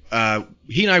 He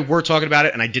and I were talking about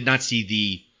it, and I did not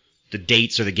see the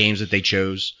dates or the games that they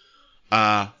chose.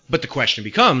 But the question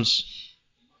becomes,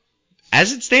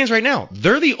 as it stands right now,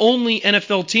 they're the only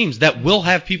NFL teams that will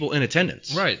have people in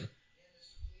attendance. Right.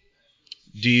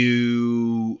 Do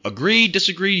you agree,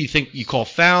 disagree? Do you think you call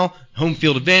foul? Home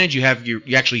field advantage? You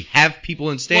actually have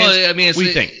people in stands? Well, I mean, what do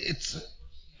you think?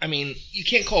 You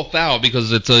can't call foul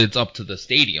because it's up to the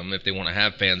stadium if they want to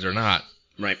have fans or not.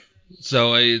 Right.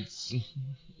 So it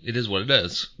is what it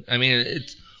is. I mean,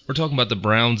 we're talking about the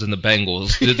Browns and the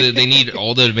Bengals. They need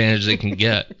all the advantage they can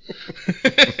get.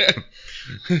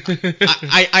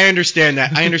 I understand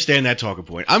that. I understand that talking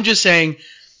point. I'm just saying,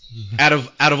 out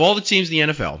of all the teams in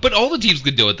the NFL, but all the teams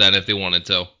could do it then if they wanted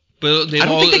to. But I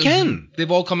don't think they can.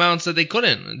 They've all come out and said they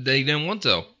couldn't. They didn't want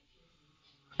to.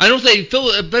 I don't think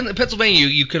Pennsylvania.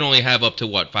 You can only have up to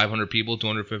 500 people,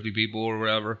 250 people, or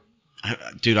whatever.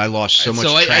 Dude, I lost so much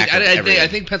track of everything. I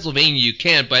think Pennsylvania you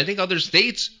can't, but I think other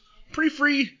states pretty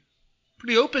free,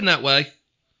 pretty open that way.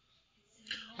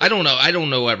 I don't know. I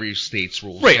don't know every state's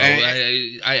rules. Right. So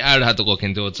I'd have to look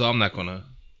into it, so I'm not gonna.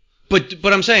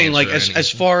 But I'm saying, like, Answer as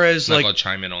far as I'm not like gonna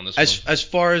chime in on this one. as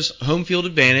far as home field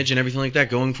advantage and everything like that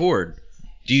going forward,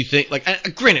 do you think,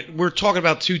 like, granted, we're talking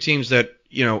about two teams that,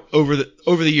 you know, over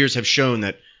the years have shown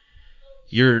that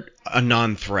you're a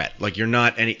non-threat, like you're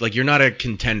not a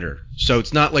contender, so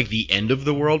it's not like the end of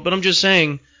the world. But I'm just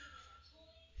saying,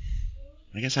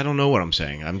 I guess I don't know what I'm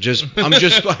saying. I'm just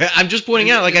pointing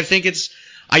out, like, I think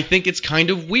it's kind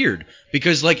of weird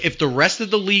because, like, if the rest of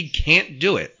the league can't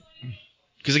do it.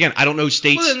 Because, again, I don't know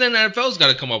states... Well, then the NFL's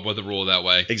got to come up with a rule that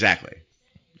way. Exactly.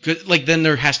 Like, then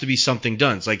there has to be something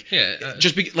done. It's like... Yeah.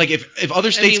 Like, if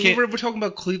other states can't... We're talking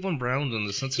about Cleveland Browns and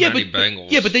the Cincinnati Bengals.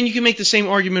 Yeah, but then you can make the same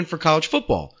argument for college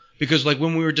football. Because, like,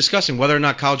 when we were discussing whether or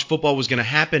not college football was going to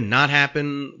happen, not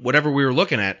happen, whatever we were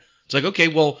looking at, it's like, okay,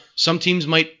 well, some teams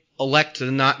might elect to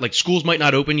not... Like, schools might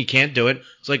not open, you can't do it.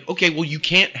 It's like, okay, well, you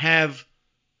can't have,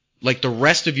 like, the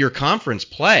rest of your conference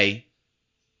play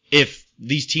if...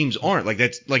 these teams aren't. Like,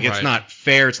 that's like It's not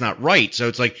fair, it's not right. So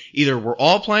it's like either we're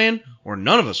all playing or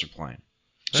none of us are playing.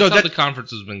 That's how the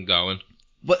conference has been going.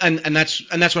 But and that's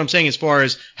what I'm saying as far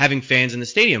as having fans in the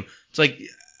stadium. It's like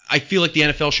I feel like the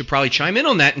NFL should probably chime in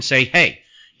on that and say, hey,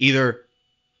 either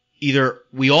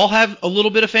we all have a little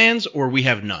bit of fans or we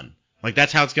have none. Like,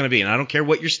 that's how it's going to be. And I don't care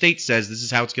what your state says, this is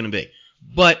how it's going to be.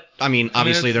 But I mean,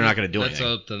 obviously they're not going to do anything.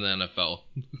 That's up to the NFL.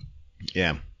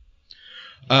 Yeah.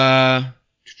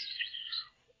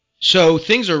 So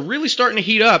things are really starting to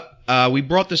heat up. We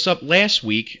brought this up last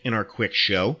week in our quick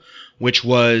show, which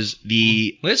was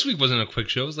the... Last week wasn't a quick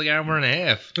show. It was like an hour and a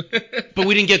half. But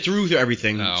we didn't get through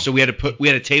everything, No. so we had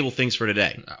to table things for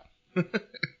today. No.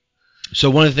 So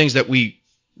one of the things that we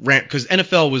ran... Because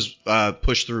NFL was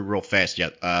pushed through real fast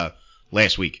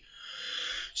last week.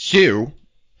 So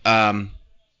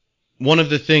one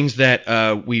of the things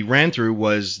that we ran through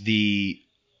was the...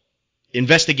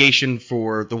 investigation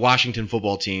for the Washington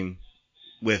football team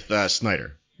with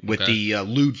Snyder, with the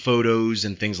lewd photos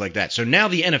and things like that. So now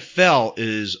the NFL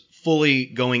is fully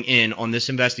going in on this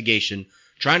investigation,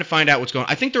 trying to find out what's going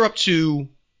on. I think they're up to,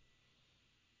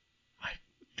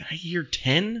 did I hear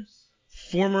 10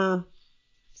 former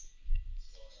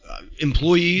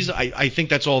employees? I think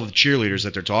that's all the cheerleaders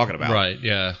that they're talking about. Right,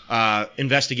 yeah.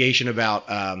 Investigation about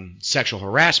sexual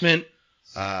harassment,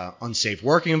 unsafe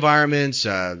working environments,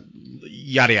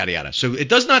 yada, yada, yada. So it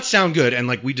does not sound good. And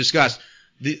like we discussed,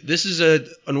 this is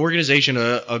an organization,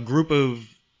 a group of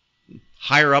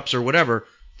higher-ups or whatever.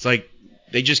 It's like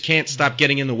they just can't stop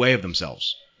getting in the way of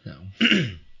themselves. No.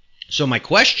 So my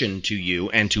question to you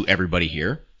and to everybody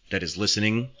here that is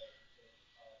listening,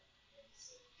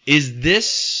 is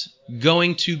this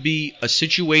going to be a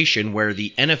situation where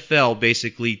the NFL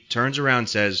basically turns around and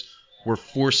says, we're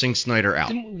forcing Snyder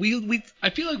out?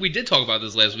 I feel like we did talk about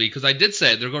this last week because I did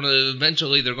say they're going to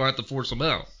have to force him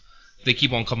out. They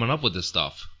keep on coming up with this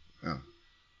stuff. Oh,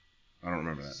 I don't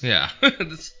remember that. Yeah.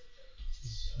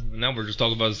 Now we're just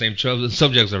talking about the same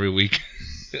subjects every week.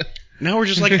 Now we're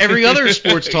just like every other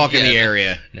sports talk in the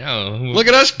area. No. Look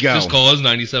at us go. Just call us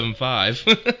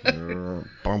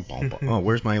 97.5. Oh,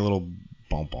 where's my little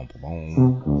bum bum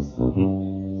bum?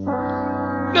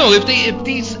 No, if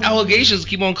these allegations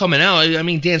keep on coming out, I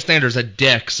mean, Dan Snyder's a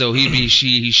dick, so he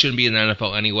shouldn't be in the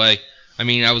NFL anyway. I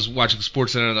mean, I was watching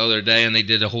SportsCenter the other day, and they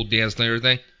did a whole Dan Snyder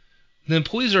thing. The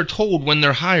employees are told when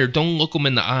they're hired, don't look them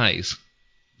in the eyes.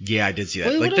 Yeah, I did see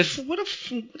that. What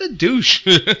a douche.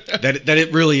 that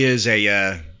it really is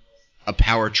a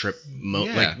power trip.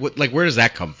 Yeah. Like where does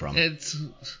that come from? He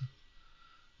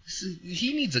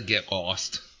needs to get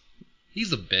lost.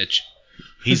 He's a bitch.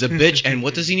 He's a bitch, and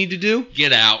what does he need to do?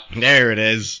 Get out. There it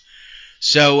is.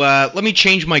 So let me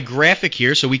change my graphic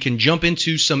here so we can jump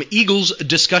into some Eagles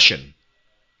discussion.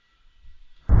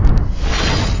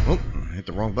 Oh, I hit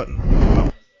the wrong button.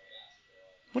 Oh.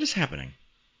 What is happening?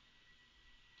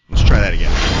 Let's try that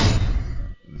again.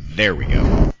 There we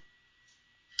go.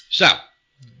 So,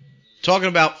 talking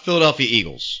about Philadelphia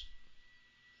Eagles.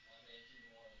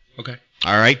 Okay.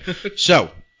 All right. So,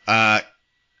 and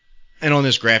on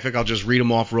this graphic, I'll just read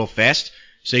them off real fast.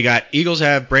 So you got Eagles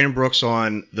have Brandon Brooks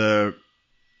on the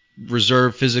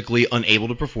reserve physically unable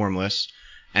to perform list.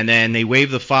 And then they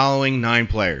waive the following 9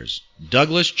 players.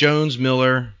 Douglas Jones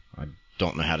Miller. I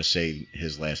don't know how to say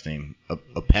his last name.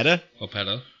 Opeta?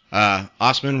 Opeta.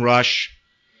 Osman Rush.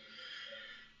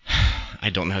 I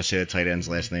don't know how to say the tight end's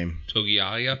last name.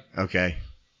 Togiaya. Okay.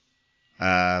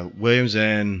 Williams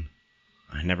and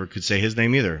I never could say his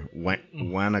name either.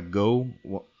 Wanagoho.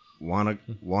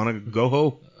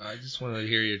 I just want to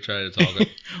hear you try to talk.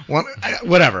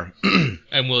 Whatever.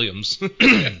 And Williams.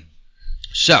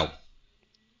 So,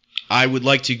 I would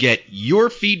like to get your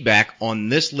feedback on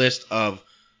this list of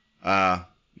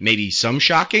maybe some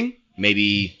shocking,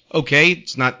 maybe okay.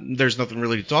 It's not. There's nothing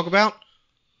really to talk about.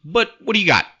 But what do you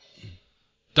got?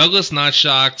 Douglas not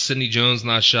shocked. Sidney Jones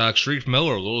not shocked. Sharif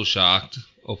Miller a little shocked.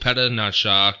 Opeta not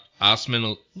shocked. Osman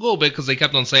a little bit because they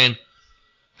kept on saying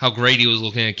how great he was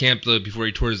looking at camp before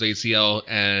he tore his ACL,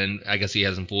 and I guess he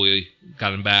hasn't fully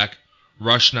gotten back.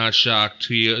 Rush not shocked.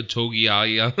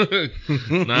 Togiaya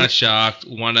not shocked.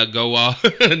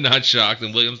 Wanagawa not shocked.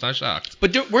 And Williams not shocked.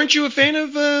 But weren't you a fan of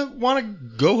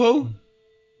Wanagaho?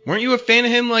 Weren't you a fan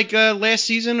of him like last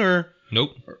season or?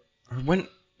 Nope. Or when?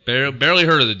 Barely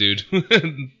heard of the dude.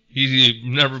 He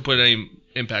never put any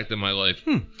impact in my life.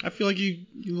 I feel like you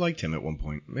liked him at one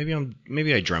point. Maybe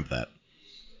I dreamt that.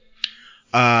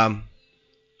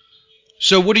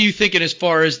 So what are you thinking as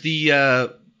far as the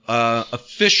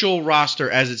official roster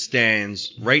as it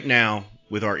stands right now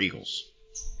with our Eagles?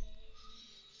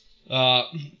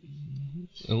 It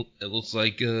looks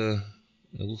like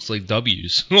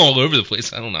W's all over the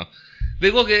place. I don't know.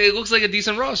 It looks like a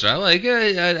decent roster. I like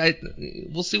it.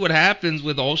 We'll see what happens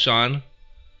with Alshon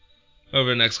over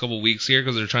the next couple of weeks here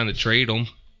because they're trying to trade him.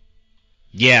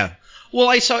 Yeah. Well,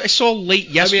 I saw late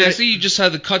yesterday. I mean, I see you just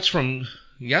had the cuts from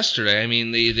yesterday. I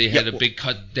mean, they had a big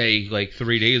cut day like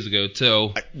 3 days ago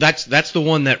too. That's the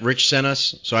one that Rich sent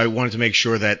us, so I wanted to make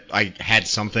sure that I had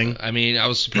something. I mean, I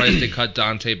was surprised they cut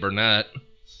Dante Burnett,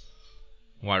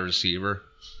 wide receiver.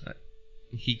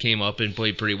 He came up and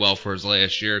played pretty well for his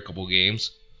last year, a couple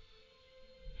games.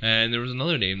 And there was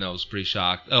another name that was pretty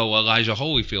shocked. Oh, Elijah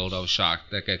Holyfield, I was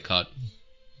shocked that got cut.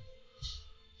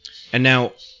 And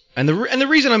now, and the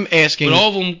reason I'm asking, but all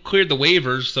of them cleared the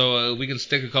waivers, so we can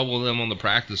stick a couple of them on the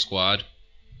practice squad.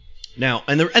 Now,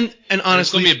 and honestly,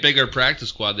 it's going to be a bigger practice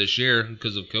squad this year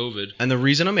because of COVID. And the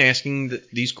reason I'm asking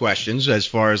these questions, as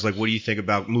far as like, what do you think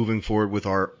about moving forward with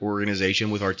our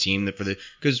organization, with our team,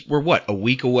 because we're a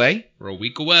week away. We're a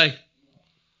week away.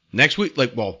 Next week,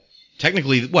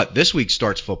 technically, this week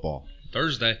starts football.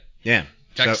 Thursday. Yeah.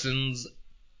 Texans.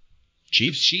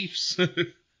 Chiefs.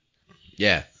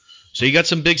 Yeah. So you got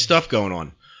some big stuff going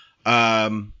on.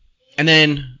 And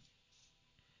then,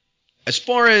 as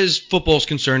far as football's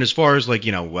concerned, as far as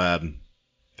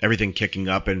everything kicking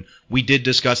up, and we did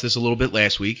discuss this a little bit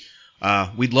last week.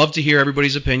 We'd love to hear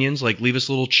everybody's opinions. Like, leave us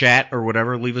a little chat or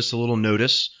whatever. Leave us a little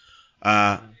notice.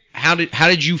 How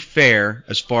did you fare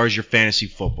as far as your fantasy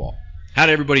football? How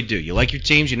did everybody do? You like your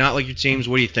teams? You not like your teams?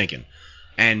 What are you thinking?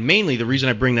 And mainly, the reason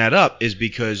I bring that up is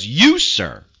because you,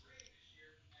 sir,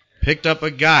 picked up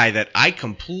a guy that I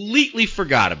completely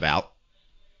forgot about,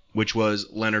 which was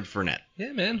Leonard Fournette.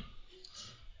 Yeah, man.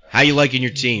 How you liking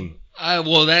your team?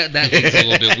 Well, that makes it a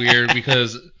little bit weird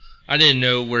because I didn't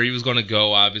know where he was going to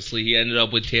go, obviously. He ended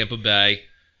up with Tampa Bay,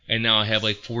 and now I have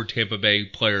 4 Tampa Bay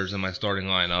players in my starting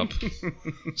lineup.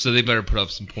 So they better put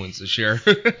up some points this year.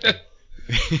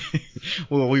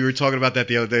 Well, we were talking about that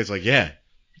the other day. It's like, yeah,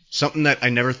 something that I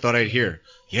never thought I'd hear.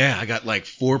 Yeah, I got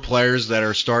 4 players that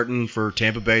are starting for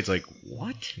Tampa Bay. It's like,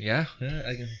 what? Yeah,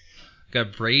 I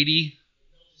got Brady,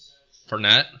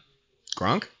 Fournette,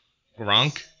 Gronk,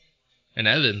 and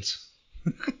Evans.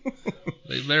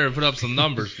 They better put up some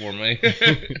numbers for me.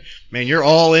 Man, you're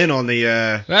all in on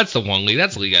the... That's the one league.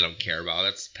 That's the league I don't care about.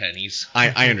 That's pennies.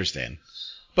 I understand.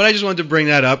 But I just wanted to bring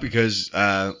that up because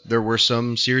there were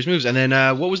some serious moves. And then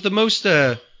what was the most...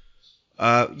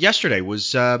 yesterday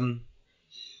was...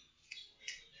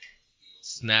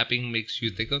 Snapping makes you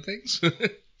think of things?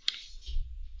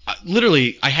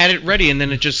 Literally, I had it ready, and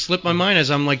then it just slipped my mind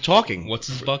as I'm talking. What's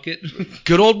his bucket?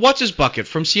 Good old what's his bucket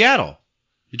from Seattle.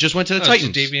 It just went to the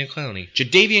Titans. Jadeveon Clowney.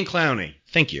 Jadeveon Clowney.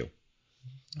 Thank you.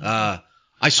 I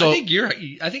think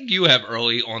you have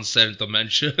early onset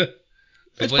dementia.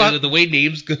 The way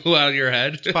names go out of your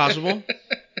head. It's possible.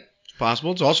 It's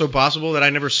possible. It's also possible that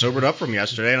I never sobered up from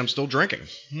yesterday, and I'm still drinking.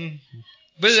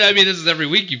 But I mean, this is every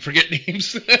week. You forget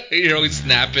names. You're always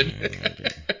snapping.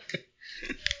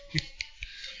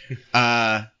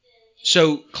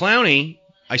 So Clowney,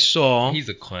 I saw. He's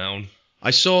a clown.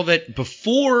 I saw that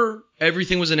before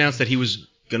everything was announced that he was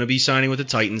going to be signing with the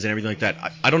Titans and everything like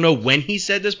that. I don't know when he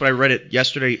said this, but I read it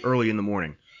yesterday early in the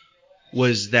morning.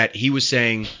 Was that he was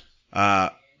saying,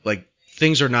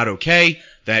 things are not okay.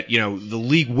 That the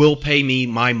league will pay me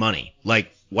my money.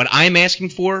 Like what I'm asking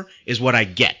for is what I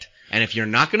get. And if you're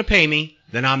not going to pay me,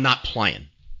 then I'm not playing.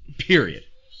 Period.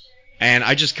 And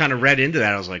I just kind of read into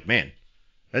that. I was like, man,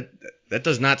 that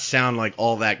does not sound like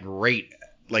all that great,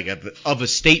 of a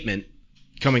statement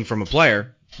coming from a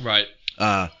player. Right.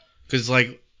 Because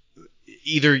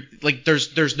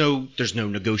there's no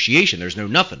negotiation. There's no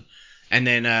nothing. And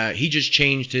then he just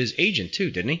changed his agent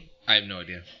too, didn't he? I have no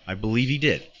idea. I believe he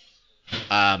did.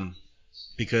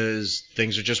 because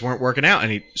things just weren't working out.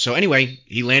 And so anyway,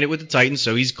 he landed with the Titans,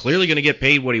 so he's clearly going to get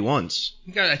paid what he wants.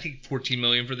 He got, I think, $14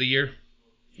 million for the year.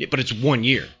 Yeah, but it's 1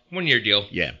 year. 1 year deal.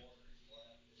 Yeah.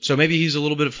 So maybe he's a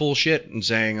little bit of full shit and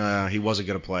saying he wasn't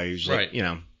going to play. He's Right.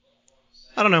 like,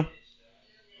 I don't know.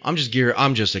 I'm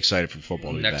just excited for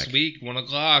football to be Next back. week, 1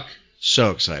 o'clock. So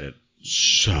excited.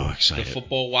 So The excited.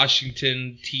 football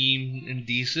Washington team in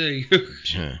D.C.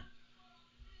 Yeah.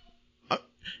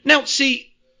 Now,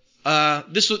 see,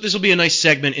 this will be a nice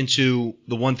segment into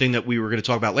the one thing that we were going to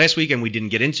talk about last week and we didn't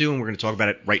get into, and we're going to talk about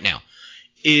it right now.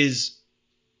 Is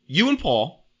you and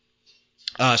Paul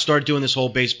started doing this whole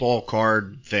baseball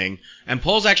card thing, and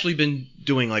Paul's actually been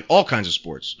doing like all kinds of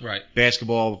sports. Right.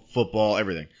 Basketball, football,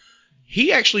 everything.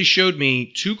 He actually showed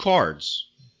me 2 cards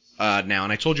now,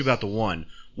 and I told you about the one,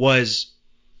 was,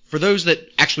 for those that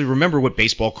actually remember what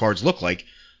baseball cards look like,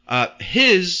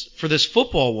 his, for this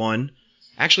football one,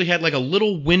 actually had like a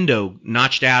little window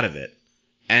notched out of it,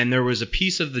 and there was a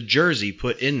piece of the jersey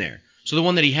put in there. So the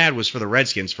one that he had was for the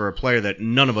Redskins, for a player that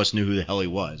none of us knew who the hell he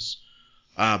was.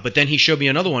 But then he showed me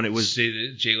another one. It was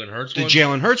the Jalen Hurts the one?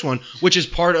 Jalen Hurts one, which is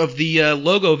part of the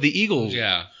logo of the Eagles.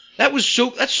 Yeah. That's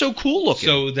so cool looking.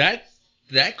 So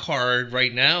that card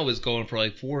right now is going for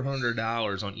like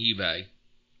 $400 on eBay.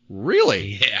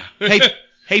 Really? Yeah.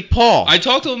 Hey, Paul. I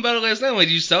talked to him about it last night. I'm like,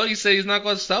 did you sell it? He said he's not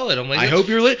going to sell it. I'm like, I hope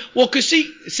you're lit. Well, cause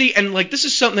see, and like this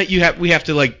is something that we have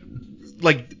to like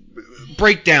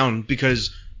break down,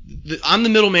 because I'm the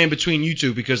middleman between you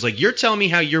two, because like you're telling me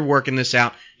how you're working this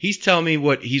out. He's telling me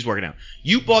what he's working out.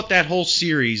 You bought that whole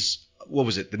series. What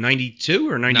was it? The 92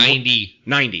 or 91? 90.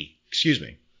 90. Excuse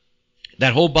me.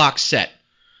 That whole box set.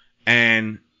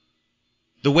 And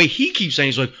the way he keeps saying,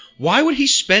 he's like, why would he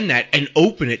spend that and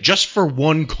open it just for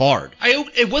one card?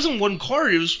 It wasn't one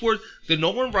card. It was for the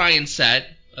Nolan Ryan set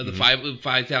of the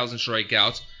 5,000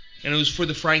 strikeouts, and it was for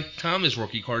the Frank Thomas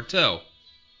rookie card too.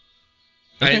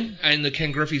 Okay. And the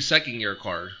Ken Griffey second year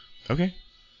card. Okay.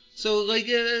 So, like,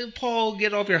 Paul,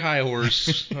 get off your high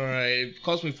horse. All right, it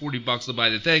cost me $40 to buy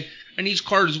the thing, and each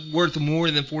card is worth more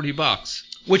than $40.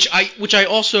 Which I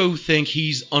also think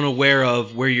he's unaware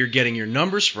of where you're getting your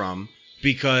numbers from,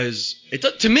 because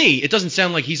to me it doesn't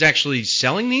sound like he's actually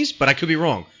selling these, but I could be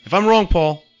wrong. If I'm wrong,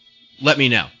 Paul, let me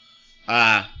know.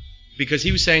 Because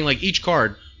he was saying like each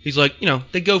card, he's like,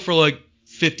 they go for like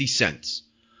 50 cents.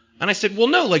 And I said, well,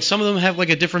 no, like some of them have like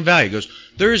a different value. He goes,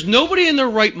 there is nobody in their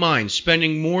right mind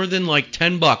spending more than like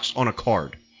 $10 on a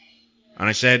card. And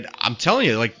I said, I'm telling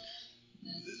you, like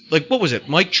what was it?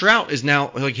 Mike Trout is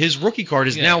now, like, his rookie card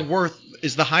is now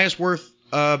is the highest worth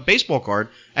baseball card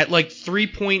at like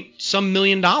 $3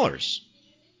 million.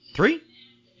 3?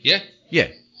 Yeah. Yeah.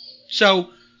 So,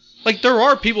 like, there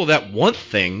are people that want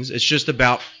things. It's just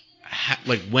about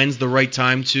like when's the right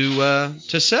time to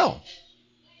sell.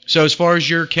 So as far as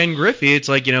your Ken Griffey, it's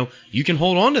like, you can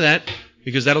hold on to that,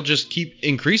 because that'll just keep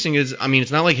increasing.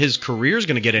 It's not like his career is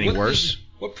going to get any worse.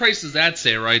 What price does that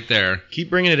say right there? Keep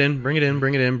bringing it in, bring it in,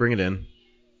 bring it in, bring it in.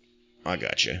 I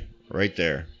got you. Right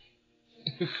there.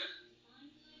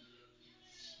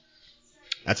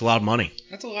 That's a lot of money.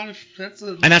 That's a lot of...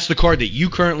 And that's the card that you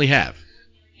currently have.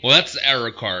 Well, that's the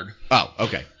error card. Oh,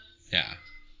 okay. Yeah.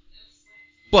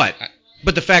 But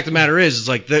the fact of the matter is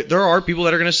like there are people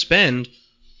that are going to spend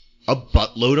a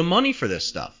buttload of money for this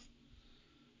stuff.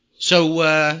 So,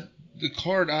 the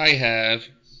card I have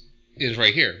is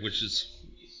right here, which is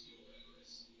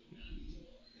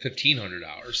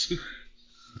 $1,500.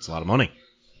 That's a lot of money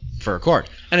for a card.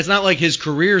 And it's not like his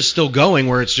career is still going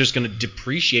where it's just going to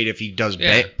depreciate if he does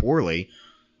poorly.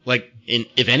 Like,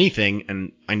 if anything,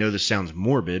 and I know this sounds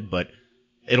morbid, but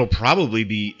it'll probably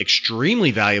be extremely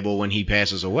valuable when he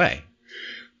passes away.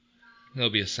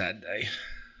 It'll be a sad day.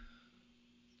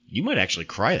 You might actually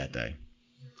cry that day.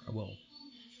 I will.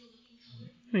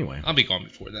 Anyway. I'll be gone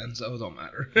before then, so it don't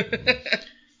matter.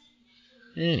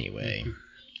 Anyway.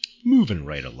 Moving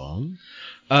right along.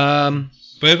 But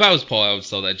if I was Paul, I would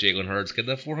sell that Jalen Hurts. Get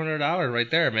that $400 right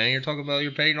there, man. You're talking about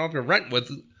you're paying off your rent with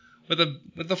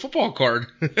a football card.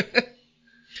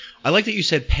 I like that you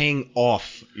said paying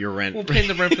off your rent. Well, paying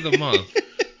the rent for the month.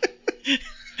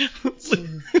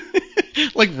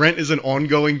 Like rent is an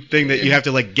ongoing thing that you have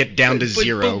to like get down to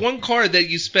zero. But one card that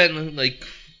you spend like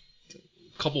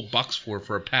a couple bucks for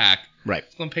a pack, right?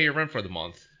 It's gonna pay your rent for the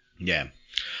month. Yeah.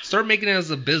 Start making it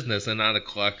as a business and not a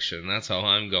collection. That's how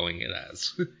I'm going it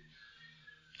as.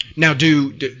 Now,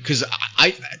 because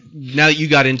I now that you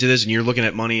got into this and you're looking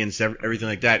at money and everything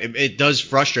like that, it does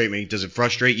frustrate me. Does it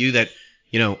frustrate you that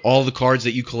all the cards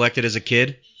that you collected as a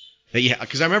kid?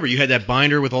 Because I remember you had that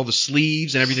binder with all the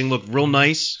sleeves and everything looked real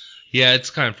nice. Yeah, it's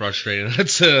kind of frustrating.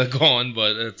 That's gone,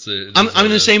 but it's. I'm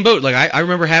in the same boat. Like I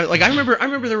remember having, like I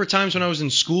remember there were times when I was in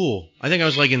school. I think I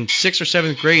was like in 6th or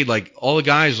 7th grade. Like all the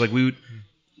guys, like we would.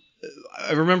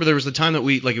 I remember there was the time that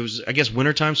we, like, it was, I guess,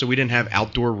 winter time, so we didn't have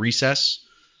outdoor recess.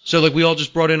 So, like, we all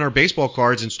just brought in our baseball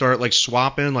cards and started, like,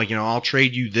 swapping, like, you know, I'll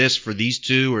trade you this for these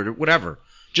two or whatever,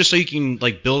 just so you can,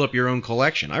 like, build up your own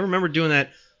collection. I remember doing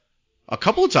that a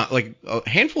couple of times, like, a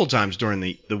handful of times during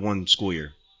the one school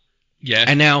year. Yeah.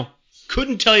 And now,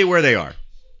 couldn't tell you where they are.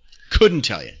 Couldn't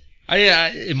tell you.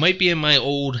 It might be in my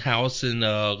old house in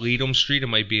Leadham Street. It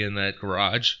might be in that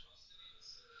garage.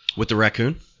 With the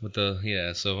raccoon?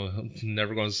 So I'm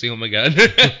never going to see him again.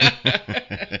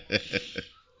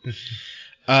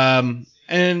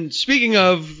 And speaking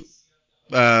of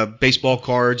baseball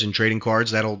cards and trading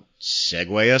cards, that'll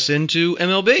segue us into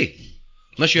MLB.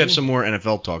 Unless you have some more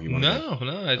NFL talk you want to do.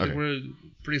 No, I think we're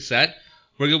pretty set.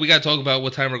 We got to talk about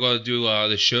what time we're going to do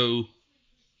the show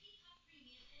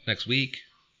next week.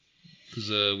 Because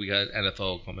we got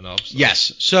NFL coming up. So.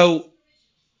 Yes. So,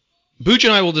 Booch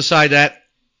and I will decide that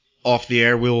off the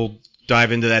air. We'll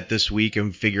dive into that this week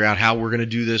and figure out how we're going to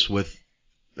do this with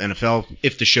NFL.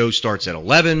 If the show starts at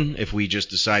 11, if we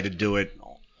just decide to do it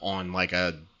on like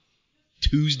a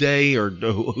Tuesday, or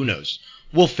who knows.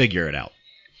 We'll figure it out.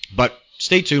 But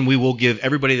stay tuned. We will give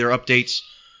everybody their updates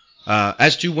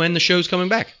as to when the show's coming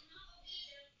back.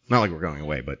 Not like we're going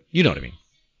away, but you know what I mean.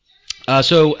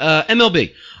 So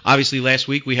MLB. Obviously, last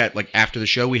week we had, like, after the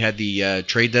show, we had the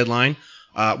trade deadline.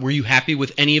 Were you happy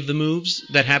with any of the moves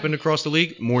that happened across the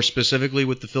league, more specifically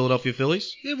with the Philadelphia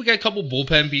Phillies? Yeah, we got a couple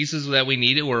bullpen pieces that we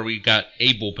needed, or we got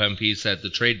a bullpen piece at the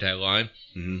trade deadline.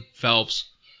 Mm-hmm. Phelps.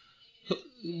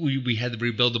 We had to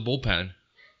rebuild the bullpen,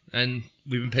 and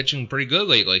we've been pitching pretty good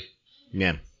lately.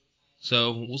 Yeah.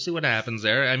 So we'll see what happens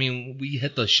there. I mean, we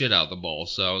hit the shit out of the ball,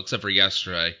 so except for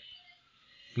yesterday.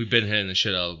 We've been hitting the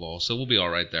shit out of the ball, so we'll be all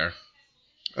right there.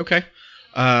 Okay.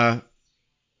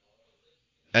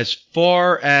 As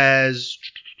far as,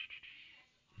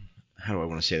 how do I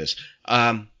want to say this?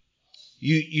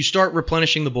 You start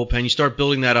replenishing the bullpen. You start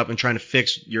building that up and trying to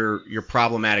fix your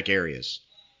problematic areas.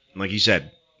 And like you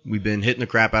said, we've been hitting the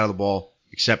crap out of the ball,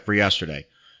 except for yesterday.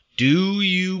 Do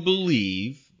you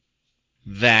believe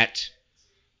that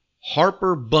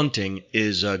Harper bunting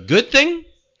is a good thing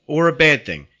or a bad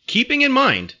thing? Keeping in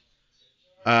mind,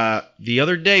 the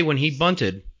other day when he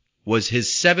bunted was his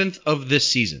 7th of this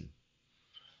season.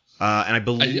 And I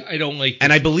believe I don't like.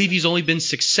 I believe he's only been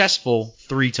successful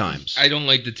 3 times. I don't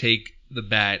like to take the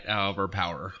bat out of our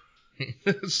power.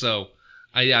 So,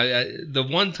 the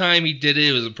one time he did it,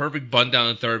 it was a perfect bunt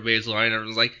down the third base line. I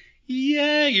was like,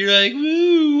 yeah, you're like,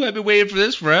 woo! I've been waiting for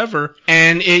this forever.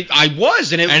 And it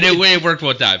worked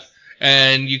one time.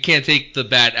 And you can't take the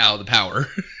bat out of the power.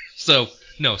 So.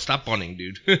 No, stop bunting,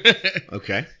 dude.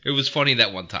 Okay. It was funny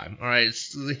that one time. All right,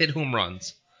 hit home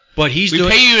runs. But we pay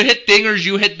you to hit dingers.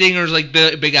 You hit dingers like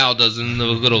Big Al does in the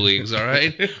little leagues. All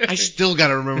right. I still got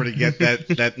to remember to get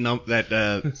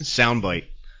that sound bite.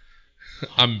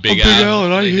 I'm Big Al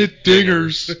and I hit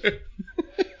dingers.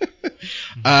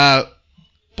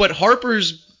 But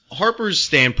Harper's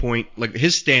standpoint, like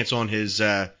his stance on his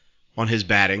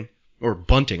batting, or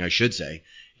bunting, I should say,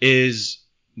 is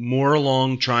more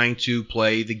along trying to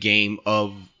play the game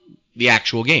of the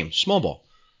actual game, small ball.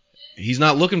 He's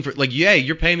not looking for, like, yeah,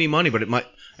 you're paying me money, but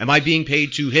am I being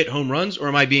paid to hit home runs, or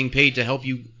am I being paid to help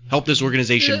this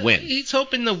organization win? He's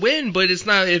hoping to win, but if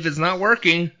it's not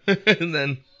working,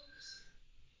 then.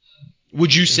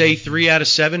 Would you say 3 out of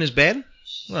 7 is bad?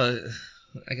 Well,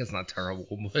 I guess not terrible,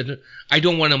 but I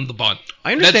don't want him to bunt.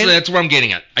 I understand. That's where I'm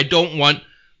getting at. I don't want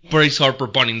Bryce Harper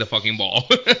bunting the fucking ball.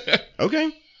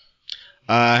 Okay.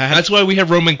 That's why we have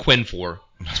Roman Quinn for.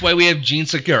 That's why we have Gene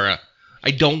Segura.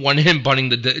 I don't want him bunting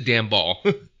the damn ball.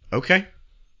 Okay.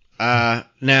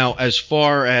 Now, as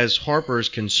far as Harper is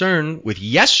concerned, with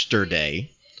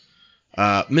yesterday,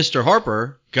 Mr.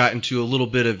 Harper got into a little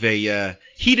bit of a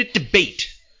heated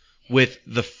debate with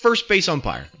the first base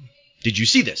umpire. Did you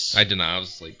see this? I did not. I was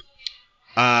asleep.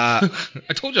 I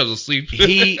told you I was asleep.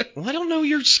 Well, I don't know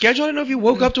your schedule. I don't know if you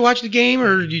woke up to watch the game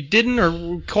or you didn't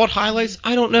or caught highlights.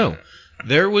 I don't know.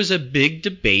 There was a big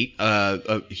debate,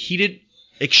 a heated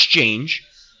exchange,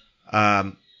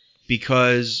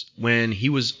 because when he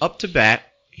was up to bat,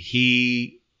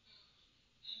 he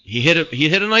hit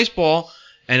a nice ball,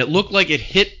 and it looked like it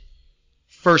hit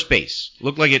first base.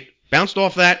 Looked like it bounced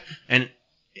off that and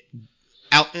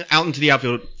out into the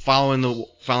outfield, following the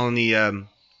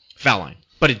foul line.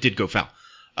 But it did go foul.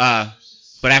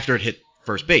 But after it hit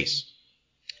first base.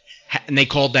 And they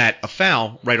called that a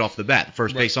foul right off the bat. The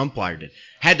first base umpire did.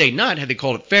 Had they not, had they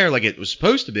called it fair like it was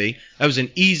supposed to be, that was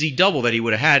an easy double that he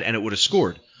would have had, and it would have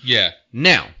scored. Yeah.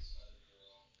 Now,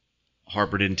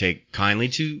 Harper didn't take kindly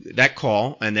to that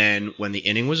call, and then when the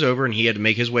inning was over and he had to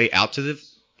make his way out to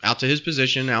his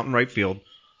position out in right field,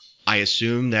 I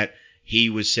assume that he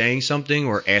was saying something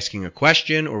or asking a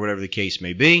question or whatever the case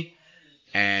may be,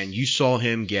 and you saw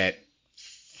him get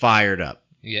fired up.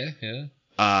 Yeah.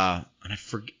 And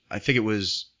I think it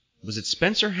was it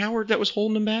Spencer Howard that was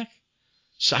holding him back?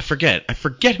 So I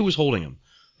forget who was holding him,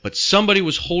 but somebody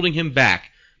was holding him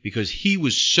back because he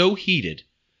was so heated.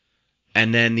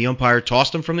 And then the umpire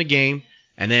tossed him from the game,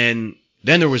 and then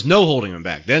there was no holding him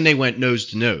back. Then they went nose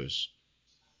to nose,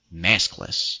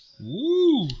 maskless.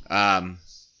 Woo!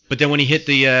 But then when he hit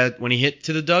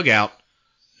to the dugout,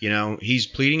 he's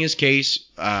pleading his case,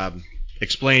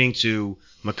 explaining to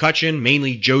McCutchen,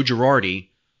 mainly Joe Girardi.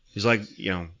 He's like,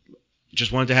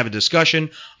 just wanted to have a discussion.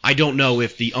 I don't know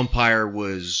if the umpire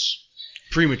was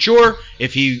premature,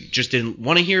 if he just didn't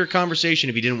want to hear a conversation,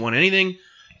 if he didn't want anything,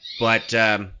 but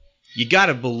you got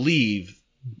to believe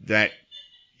that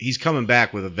he's coming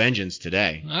back with a vengeance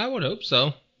today. I would hope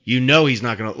so. He's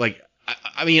not going to,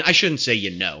 I shouldn't say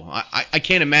I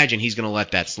can't imagine he's going to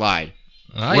let that slide.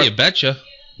 You betcha.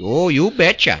 Oh, you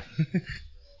betcha.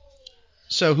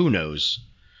 So who knows?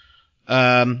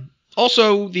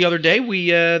 Also, the other day,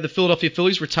 the Philadelphia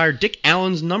Phillies retired Dick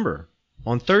Allen's number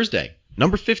on Thursday.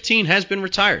 Number 15 has been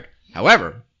retired.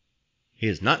 However, he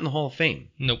is not in the Hall of Fame.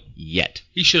 Nope. Yet.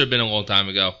 He should have been a long time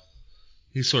ago.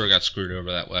 He sort of got screwed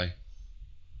over that way.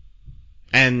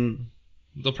 And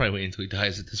they'll probably wait until he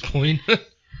dies at this point.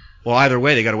 Well, either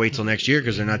way, they got to wait till next year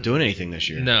because they're not doing anything this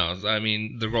year. No, I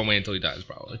mean, they're going to wait until he dies,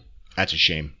 probably. That's a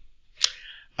shame.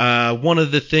 One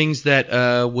of the things that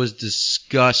was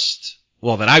discussed,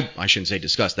 well, that I shouldn't say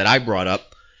discussed, that I brought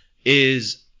up,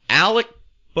 is Alec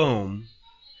Bohm,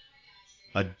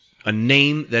 a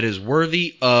name that is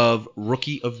worthy of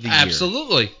Rookie of the Year.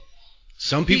 Absolutely.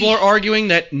 Some people are arguing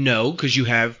that no, because you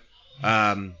have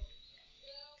Tatis.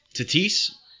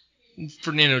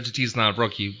 Fernando Tatis is not a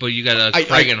rookie, but you got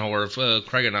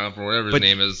Kragenhoff or whatever his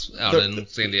name is out in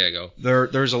San Diego.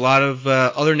 There's a lot of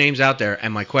other names out there,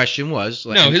 and my question was...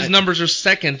 his numbers are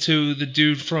second to the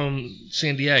dude from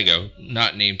San Diego,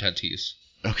 not named Tatis.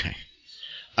 Okay.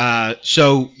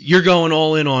 So you're going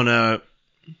all in on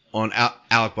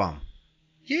Alec Bohm.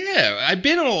 Yeah, I've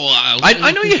been all out.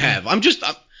 I know you have.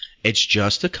 It's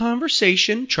just a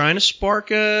conversation, trying to spark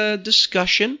a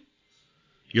discussion.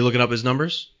 You're looking up his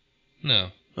numbers? No.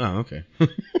 Oh, okay.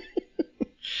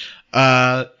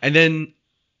 And then,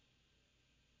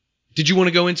 did you want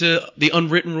to go into the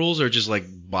unwritten rules or just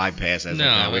bypass that?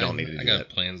 No, we don't need to do that. I got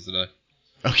plans today.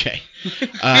 Okay.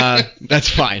 That's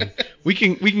fine. We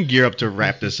can gear up to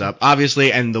wrap this up,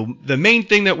 obviously. And the main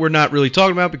thing that we're not really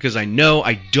talking about, because I know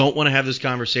I don't want to have this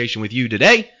conversation with you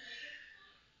today.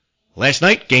 Last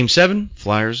night, Game 7,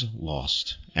 Flyers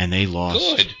lost. And they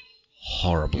lost Good.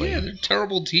 horribly. Yeah, they're a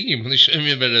terrible team. They shouldn't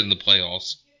have been in the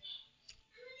playoffs.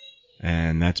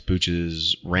 And that's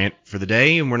Booch's rant for the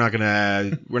day. And we're not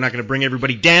gonna bring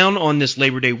everybody down on this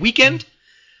Labor Day weekend.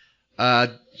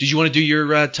 Did you want to do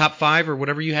your top 5 or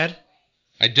whatever you had?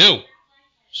 I do.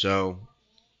 So.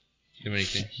 Do you have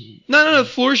anything? No. The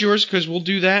floor is yours because we'll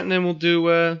do that and then we'll do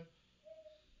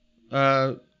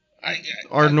our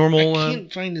normal. I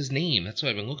can't find his name. That's what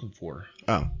I've been looking for.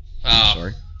 Oh.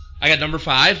 Sorry. I got number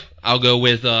 5. I'll go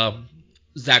with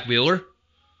Zach Wheeler.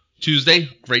 Tuesday,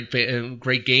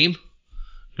 great game.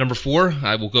 Number 4,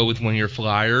 I will go with one of your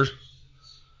Flyers.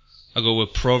 I'll go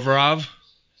with Provorov.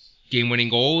 Game-winning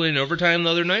goal in overtime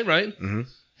the other night, right? Mm-hmm.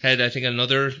 Had, I think,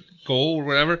 another goal or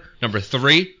whatever. Number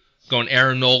 3, going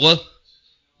Aaron Nola.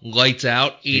 Lights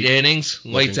out, 8 innings.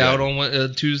 Lights out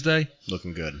on Tuesday.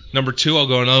 Looking good. Number 2, I'll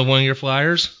go another one of your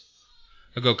Flyers.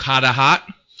 I'll go Kata Hot.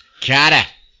 Kata.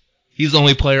 He's the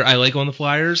only player I like on the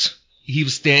Flyers. He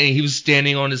was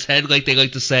standing on his head, like they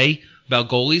like to say about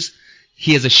goalies.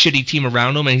 He has a shitty team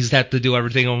around him, and he's had to do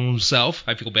everything on himself.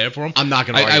 I feel bad for him. I'm not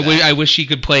going to argue that. I wish he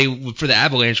could play for the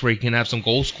Avalanche where he can have some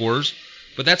goal scorers.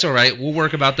 But that's all right. We'll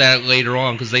work about that later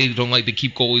on because they don't like to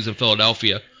keep goalies in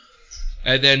Philadelphia.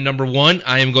 And then number 1,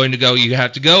 I am going to go. You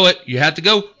have to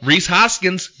go. Rhys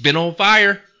Hoskins, been on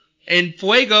fire. And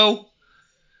Fuego.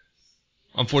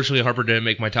 Unfortunately, Harper didn't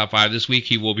make my top 5 this week.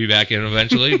 He will be back in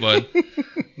eventually, but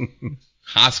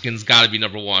Hoskins got to be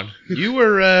number 1. You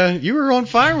were on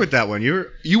fire with that one.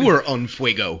 You were on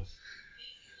fuego.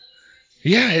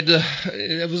 Yeah,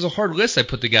 it was a hard list I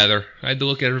put together. I had to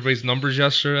look at everybody's numbers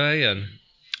yesterday, and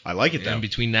I like it though. In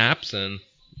between naps, and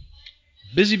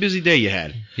busy day you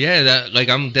had. Yeah,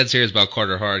 I'm dead serious about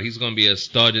Carter Hart. He's going to be a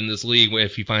stud in this league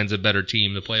if he finds a better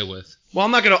team to play with. Well,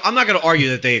 I'm not gonna argue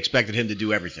that they expected him to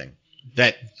do everything.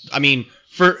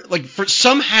 For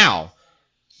somehow,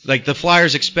 the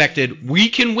Flyers expected we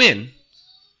can win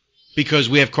because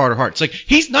we have Carter Hart. It's like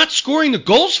he's not scoring the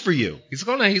goals for you. He's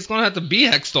gonna have to be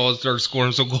Hextall to start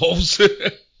scoring some goals.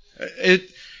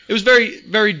 It was very,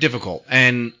 very difficult,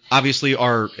 and obviously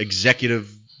our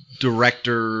executive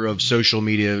director of social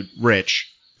media, Rich,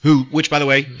 which by the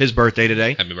way, his birthday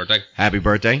today. Happy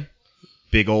birthday.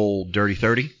 Big old dirty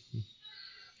 30.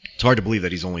 It's hard to believe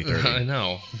that he's only 30. I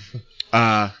know.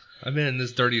 I've been in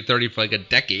this dirty 30 for like a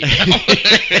decade now.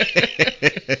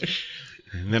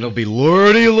 And then it'll be,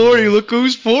 lordy, look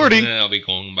who's 40. Yeah, I'll be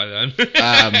gone by then.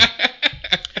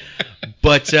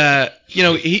 But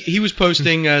he was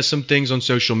posting some things on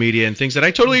social media and things that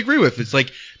I totally agree with. It's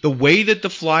like the way that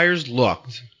the Flyers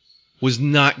looked was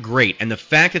not great. And the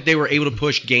fact that they were able to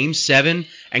push Game 7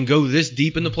 and go this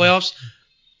deep in the playoffs,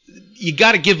 you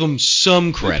got to give them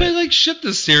some credit. They played like shit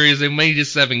this series. They made it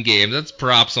 7 games. That's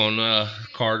props on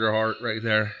Carter Hart right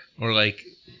there. Or like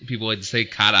people like to say,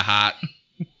 Kata hot.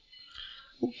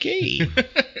 Okay.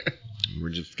 We're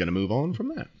just going to move on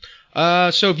from that.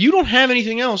 So if you don't have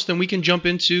anything else, then we can jump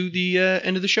into the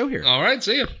end of the show here. All right,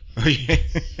 see ya.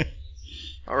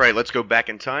 All right, let's go back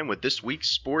in time with this week's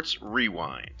Sports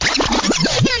Rewind.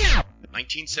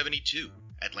 1972,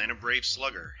 Atlanta Braves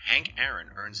slugger Hank Aaron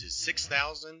earns his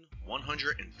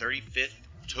 6,135th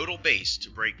total base to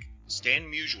break Stan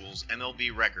Musial's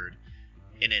MLB record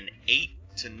in an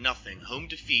 8-0 home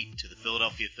defeat to the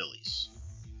Philadelphia Phillies.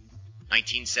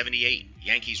 1978,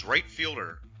 Yankees right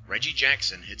fielder Reggie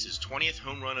Jackson hits his 20th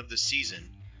home run of the season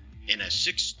in a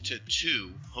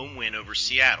 6-2 home win over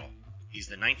Seattle. He's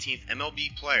the 19th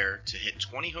MLB player to hit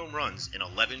 20 home runs in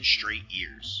 11 straight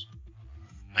years.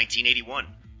 1981,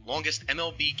 longest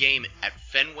MLB game at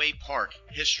Fenway Park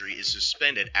history is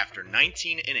suspended after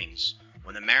 19 innings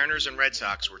when the Mariners and Red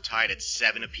Sox were tied at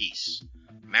 7 apiece.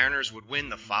 Mariners would win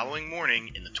the following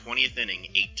morning in the 20th inning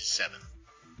 8-7.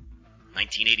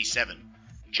 1987,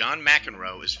 John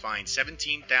McEnroe is fined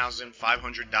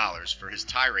 $17,500 for his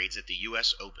tirades at the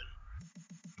U.S. Open.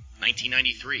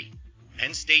 1993,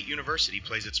 Penn State University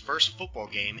plays its first football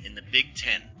game in the Big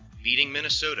Ten, beating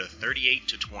Minnesota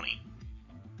 38-20.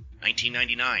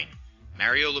 1999,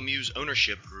 Mario Lemieux's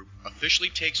ownership group officially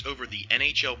takes over the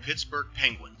NHL Pittsburgh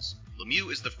Penguins.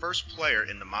 Lemieux is the first player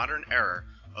in the modern era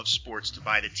of sports to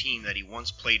buy the team that he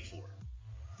once played for.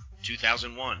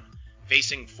 2001,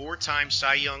 facing 4-time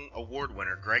Cy Young Award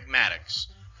winner Greg Maddux,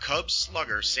 Cubs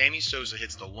slugger Sammy Sosa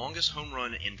hits the longest home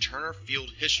run in Turner Field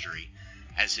history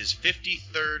as his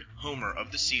 53rd homer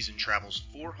of the season travels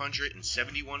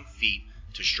 471 feet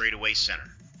to straightaway center.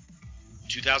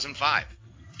 2005,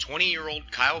 20-year-old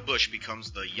Kyle Busch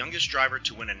becomes the youngest driver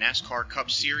to win a NASCAR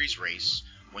Cup Series race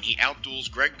when he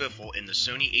outduels Greg Biffle in the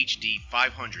Sony HD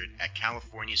 500 at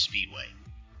California Speedway.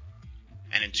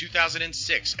 And in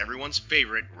 2006, everyone's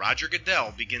favorite Roger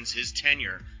Goodell begins his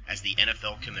tenure as the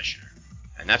NFL commissioner.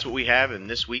 And that's what we have in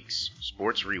this week's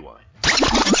Sports Rewind.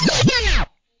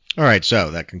 All right,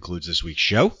 so that concludes this week's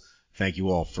show. Thank you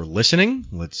all for listening.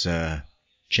 Let's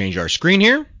change our screen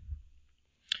here.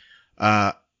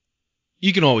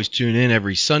 You can always tune in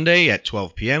every Sunday at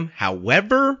 12 p.m.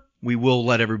 However, we will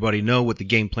let everybody know what the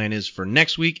game plan is for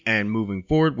next week and moving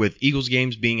forward with Eagles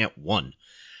games being at 1.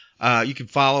 You can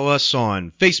follow us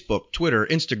on Facebook, Twitter,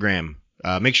 Instagram.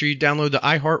 Make sure you download the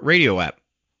iHeartRadio app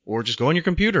or just go on your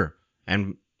computer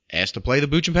and ask to play the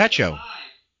Booch and Pat Show.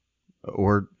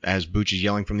 Or, as Booch is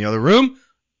yelling from the other room,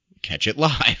 catch it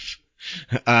live.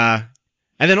 And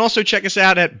then also check us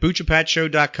out at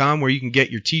BoochandPatShow.com where you can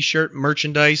get your t-shirt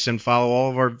merchandise and follow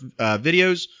all of our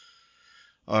videos,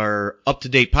 our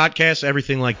up-to-date podcasts,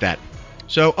 everything like that.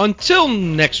 So until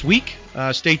next week,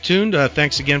 stay tuned.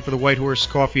 Thanks again for the White Horse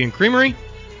Coffee and Creamery.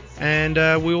 And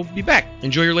we'll be back.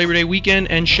 Enjoy your Labor Day weekend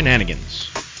and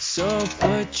shenanigans. So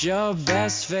put your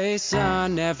best face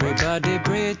on, everybody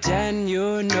pretend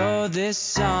you know this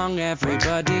song.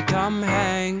 Everybody come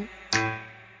hang,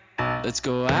 let's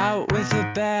go out with a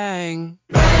bang.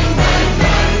 Bang, bang,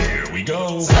 bang, here we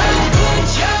go. So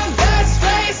put your